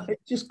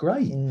 It's just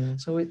great.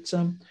 So it's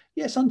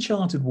it's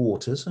uncharted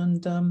waters,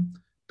 and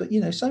but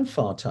so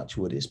far, touch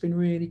wood, it's been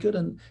really good.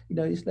 And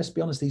let's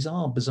be honest, these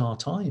are bizarre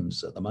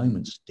times at the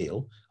moment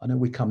still. I know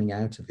we're coming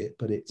out of it,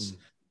 but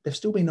they've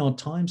still been odd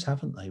times,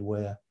 haven't they,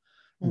 where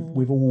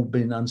we've all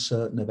been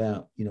uncertain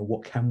about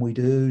what can we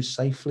do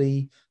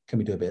safely, can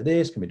we do a bit of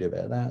this, can we do a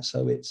bit of that.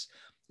 So it's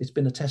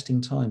been a testing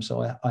time.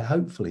 So I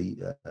hopefully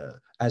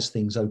as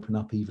things open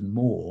up even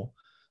more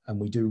and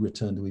we do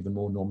return to even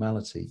more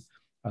normality,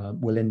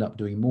 we'll end up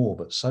doing more.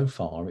 But so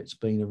far it's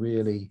been a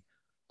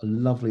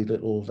lovely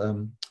little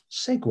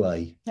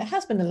segue. It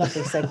has been a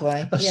lovely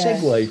segue.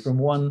 Segue from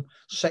one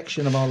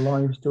section of our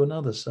lives to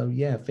another. So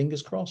yeah,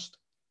 fingers crossed.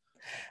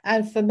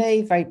 And for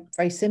me, very,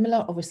 very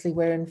similar. Obviously,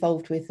 we're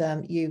involved with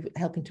you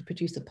helping to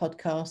produce a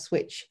podcast,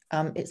 which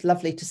it's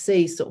lovely to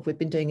see. We've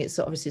been doing it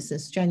obviously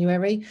since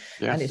January,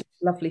 and it's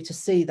lovely to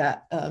see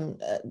that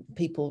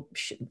people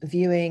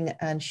viewing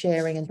and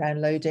sharing and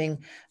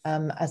downloading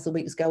as the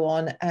weeks go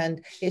on.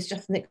 And it's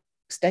just an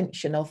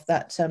extension of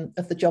that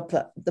of the job,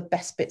 that the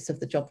best bits of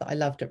the job that I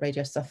loved at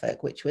Radio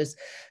Suffolk, which was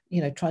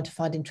trying to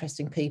find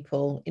interesting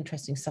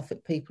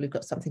Suffolk people who've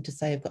got something to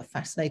say, who've got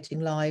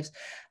fascinating lives,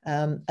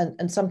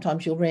 and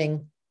sometimes you'll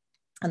ring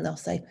and they'll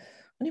say, what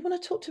do you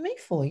want to talk to me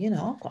for?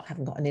 I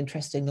haven't got an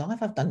interesting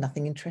life, I've done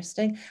nothing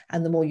interesting.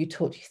 And the more you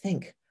talk, you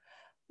think,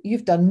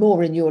 you've done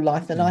more in your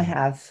life than I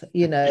have,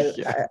 and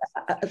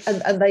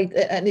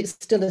it's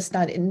still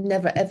astounding. It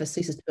never ever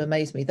ceases to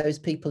amaze me, those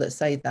people that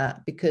say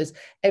that, because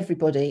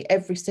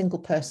every single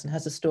person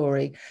has a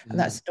story, and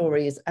that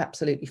story is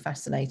absolutely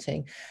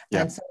fascinating.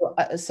 And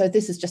so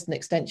this is just an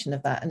extension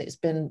of that, and it's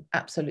been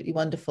absolutely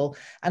wonderful.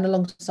 And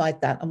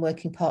alongside that, I'm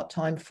working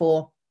part-time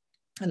for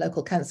a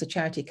local cancer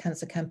charity,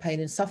 Cancer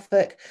Campaign in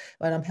Suffolk,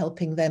 when I'm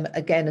helping them,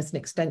 again as an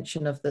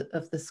extension of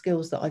the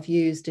skills that I've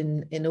used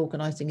in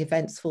organising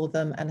events for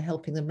them and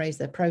helping them raise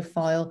their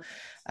profile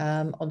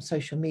on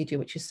social media,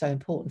 which is so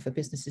important for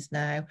businesses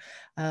now.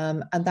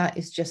 And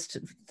that's just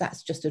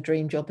a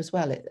dream job as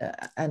well.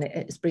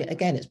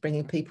 It's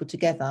bringing people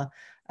together.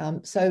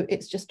 So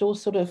it's just all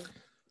sort of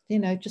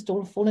just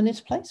all fallen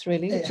into place,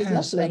 really, which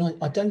is lovely.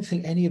 And I don't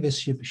think any of us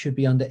should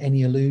be under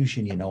any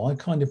illusion. I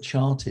kind of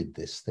charted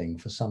this thing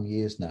for some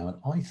years now, and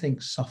I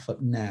think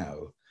Suffolk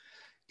now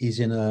is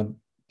in a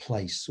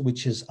place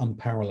which is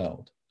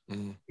unparalleled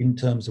in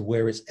terms of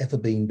where it's ever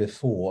been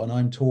before. And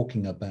I'm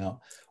talking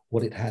about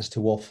what it has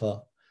to offer,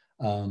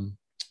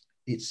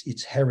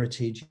 its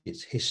heritage,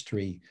 its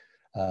history,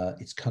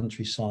 its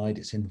countryside,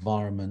 its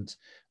environment.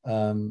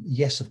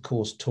 Yes, of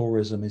course,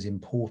 tourism is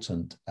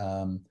important.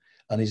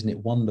 And isn't it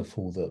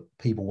wonderful that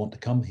people want to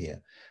come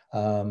here?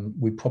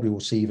 We probably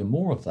will see even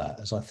more of that,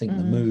 as I think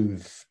the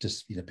move,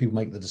 just people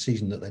make the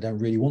decision that they don't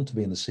really want to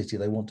be in the city,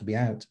 they want to be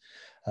out.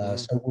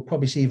 So we'll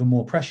probably see even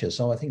more pressure.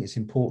 So I think it's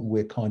important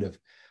we're kind of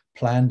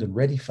planned and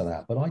ready for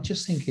that. But I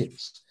just think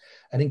it's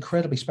an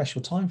incredibly special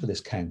time for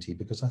this county,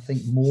 because I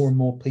think more and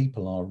more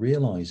people are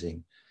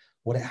realising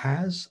what it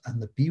has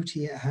and the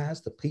beauty it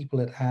has, the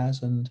people it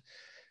has. And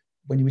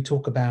when we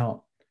talk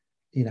about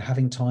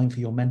having time for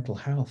your mental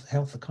health,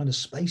 the kind of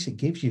space it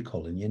gives you,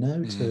 Colin,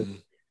 to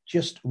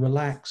just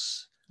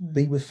relax,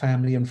 be with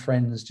family and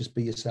friends, just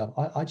be yourself.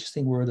 I just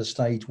think we're at a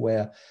stage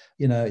where,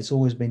 it's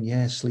always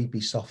been,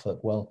 sleepy Suffolk.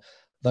 Well,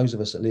 those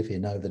of us that live here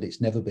know that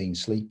it's never been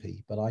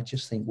sleepy, but I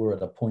just think we're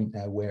at a point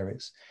now where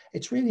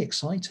it's really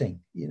exciting.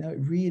 It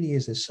really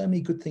is. There's so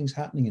many good things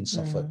happening in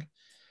Suffolk.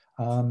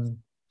 And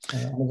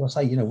as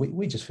I say,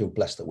 we just feel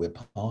blessed that we're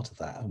part of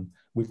that. And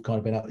we've kind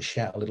of been able to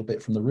shout a little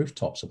bit from the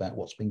rooftops about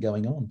what's been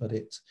going on, but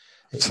it's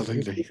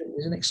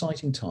an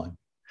exciting time.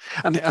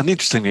 And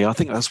interestingly, I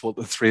think that's what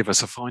the three of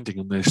us are finding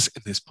in this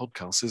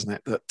podcast, isn't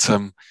it?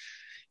 That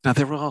now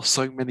there are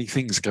so many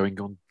things going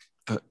on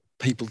that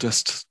people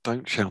just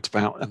don't shout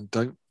about and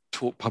don't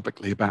talk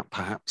publicly about,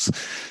 perhaps.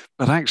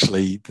 But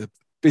actually, the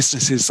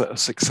businesses that are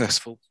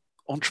successful,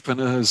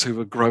 entrepreneurs who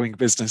are growing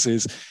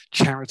businesses,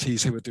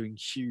 charities who are doing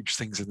huge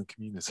things in the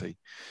community,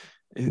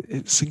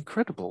 it's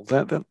incredible.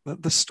 The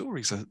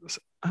stories are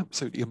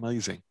absolutely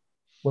amazing.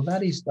 Well,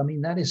 that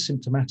is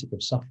symptomatic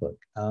of Suffolk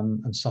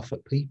and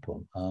Suffolk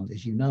people.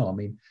 As you know,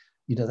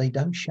 they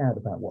don't shout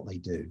about what they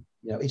do.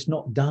 It's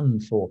not done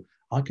for.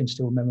 I can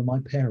still remember my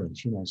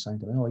parents, saying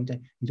to me, "Oh, you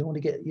don't want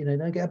to get,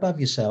 don't get above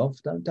yourself.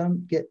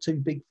 Don't get too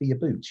big for your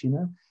boots,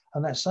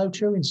 And that's so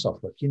true in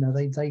Suffolk.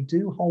 They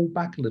do hold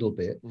back a little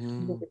bit, a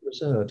little bit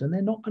reserved, and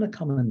they're not going to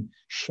come and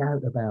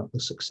shout about the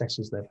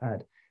successes they've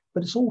had.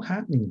 But it's all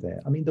happening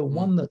there. The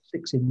one that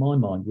sticks in my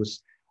mind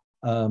was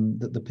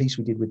the piece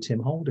we did with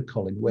Tim Holder,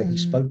 Colin, where he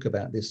spoke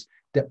about this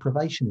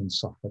deprivation in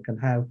Suffolk and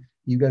how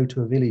you go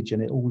to a village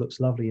and it all looks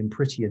lovely and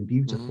pretty and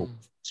beautiful.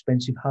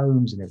 expensive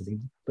homes and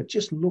everything, but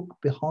just look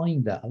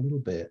behind that a little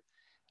bit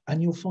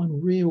and you'll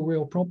find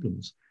real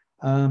problems.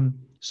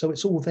 So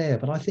it's all there.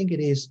 But I think it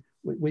is,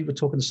 we were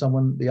talking to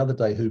someone the other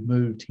day who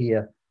moved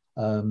here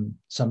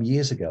some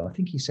years ago. I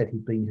think he said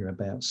he'd been here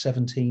about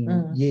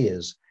 17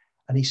 years.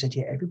 And he said,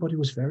 yeah, everybody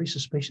was very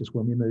suspicious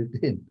when we moved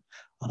in.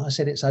 And I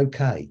said, it's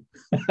okay.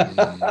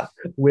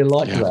 We're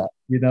like that.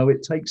 You know,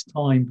 it takes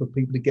time for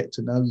people to get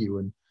to know you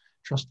and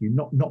trust you,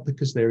 not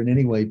because they're in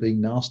any way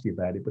being nasty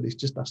about it, but it's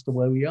just that's the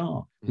way we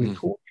are. We're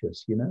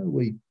cautious, you know.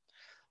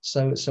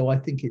 So I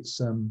think it's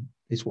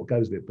what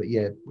goes with it. But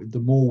yeah, the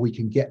more we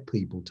can get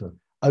people to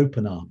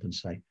open up and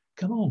say,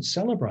 come on,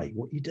 celebrate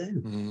what you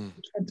do.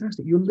 It's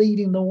fantastic. You're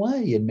leading the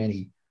way in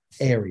many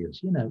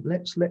areas. You know,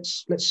 let's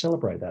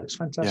celebrate that. It's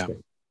fantastic.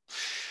 Yeah.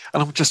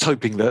 And I'm just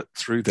hoping that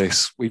through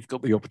this, we've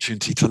got the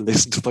opportunity to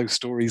listen to those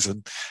stories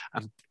and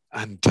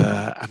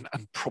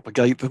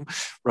propagate them,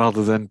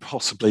 rather than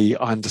possibly,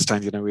 I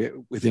understand, you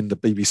know, within the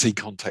BBC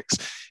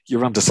context,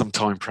 you're under some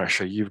time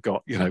pressure. You've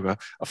got, you know,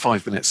 a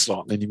 5-minute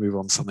slot and then you move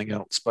on to something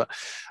else. But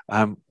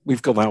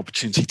we've got the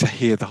opportunity to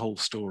hear the whole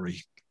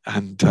story.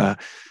 And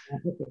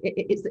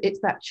it's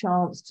that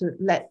chance to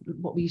let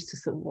what we used to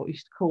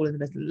call in the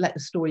business, let the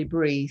story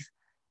breathe.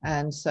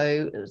 And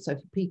so for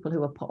people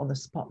who are put on the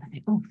spot, they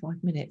think,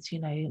 5 minutes, you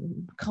know,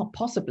 can't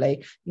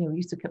possibly, you know,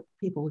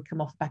 people would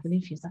come off the back of the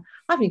interview and say,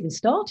 I haven't even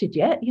started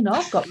yet, you know,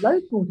 I've got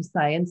loads more to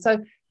say. And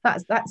so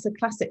that's a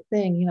classic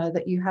thing, you know,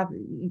 that you have,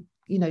 you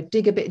know,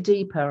 dig a bit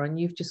deeper and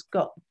you've just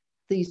got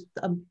these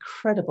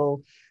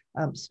incredible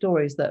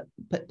stories that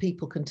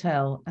people can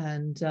tell.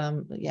 And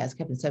as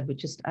Kevin said, we're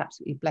just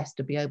absolutely blessed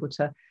to be able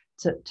to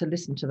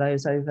listen to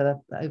those over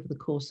the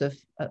course of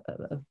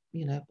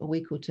you know, a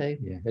week or two.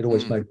 Yeah, it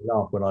always made me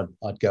laugh when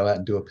I'd go out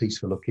and do a piece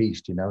for Look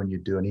East, you know, and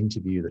you'd do an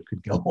interview that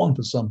could go on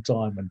for some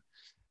time, and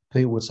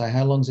people would say,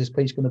 how long is this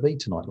piece going to be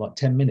tonight? Like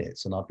 10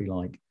 minutes. And I'd be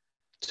like,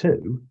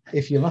 2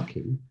 if you're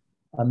lucky.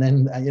 And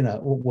then, you know,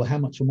 well, how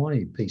much will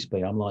my piece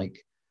be? I'm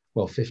like,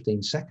 well,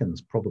 15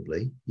 seconds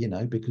probably, you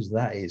know, because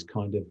that is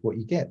kind of what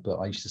you get. But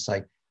I used to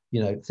say,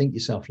 you know, think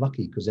yourself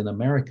lucky, because in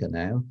America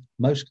now,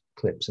 most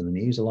clips in the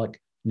news are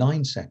like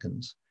 9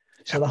 seconds.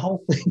 So the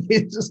whole thing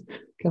is just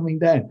coming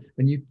down.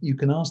 And you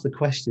can ask the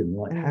question,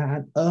 like, how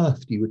on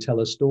earth do you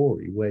tell a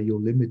story where you're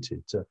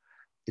limited to,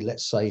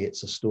 let's say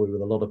it's a story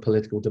with a lot of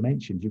political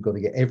dimensions. You've got to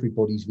get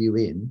everybody's view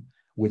in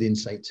within,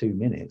 say, 2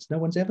 minutes. No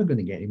one's ever going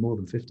to get any more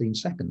than 15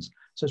 seconds.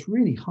 So it's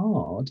really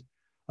hard.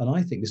 And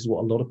I think this is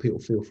what a lot of people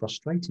feel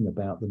frustrating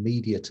about the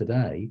media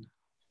today,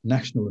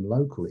 national and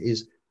local,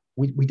 is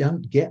we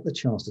don't get the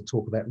chance to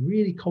talk about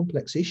really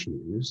complex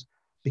issues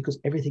because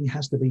everything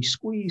has to be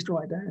squeezed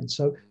right down.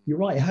 So you're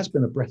right, it has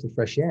been a breath of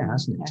fresh air,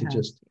 hasn't it? To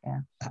just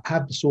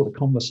have the sort of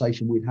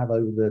conversation we'd have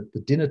over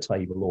the dinner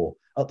table or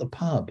at the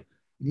pub.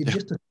 You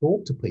just to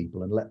talk to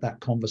people and let that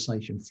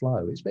conversation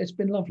flow. It's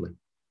been lovely.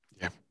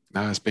 Yeah,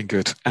 no, it's been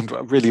good. And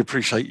I really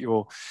appreciate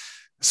your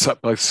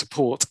both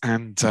support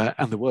and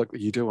the work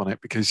that you do on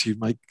it, because you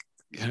make,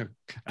 you know,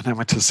 an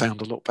amateur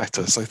sound a lot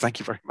better. So thank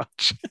you very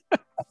much.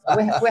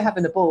 We're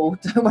having a ball.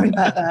 Don't worry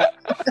about that.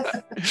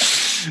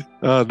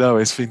 No,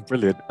 it's been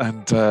brilliant.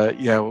 And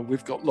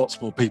we've got lots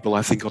more people,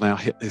 I think, on our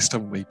hit list,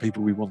 haven't we?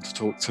 People we want to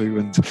talk to.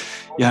 And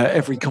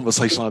every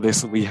conversation like this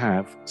that we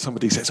have,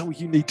 somebody says, oh,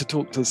 you need to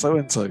talk to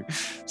so-and-so.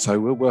 So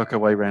we'll work our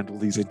way around all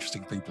these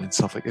interesting people in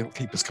Suffolk. It'll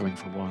keep us going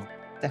for a while.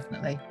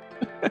 Definitely.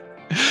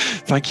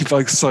 Thank you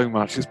both so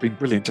much. It's been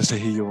brilliant just to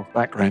hear your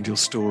background, your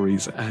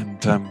stories,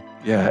 and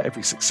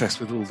every success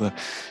with all the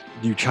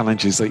new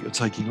challenges that you're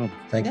taking on.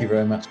 Thank you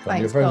very much, Colin.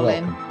 Thanks, you're very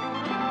Colin. welcome.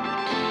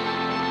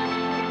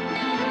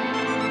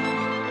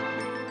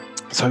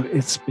 So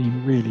it's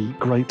been really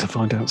great to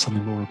find out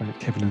something more about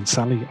Kevin and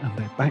Sally and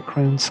their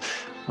backgrounds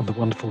and the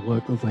wonderful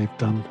work that they've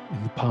done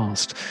in the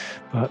past.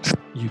 But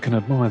you can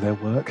admire their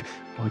work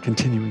by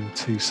continuing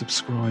to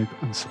subscribe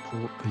and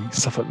support the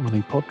Suffolk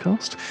Money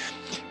podcast,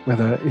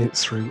 whether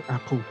it's through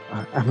Apple,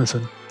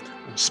 Amazon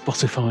or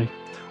Spotify,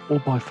 or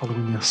by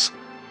following us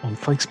on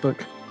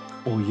Facebook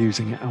or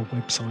using our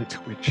website,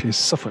 which is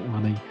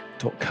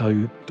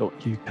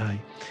suffolkmoney.co.uk.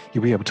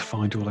 You'll be able to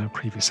find all our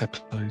previous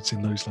episodes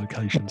in those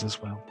locations as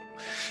well.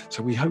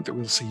 So we hope that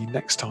we'll see you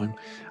next time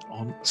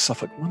on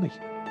Suffolk Money.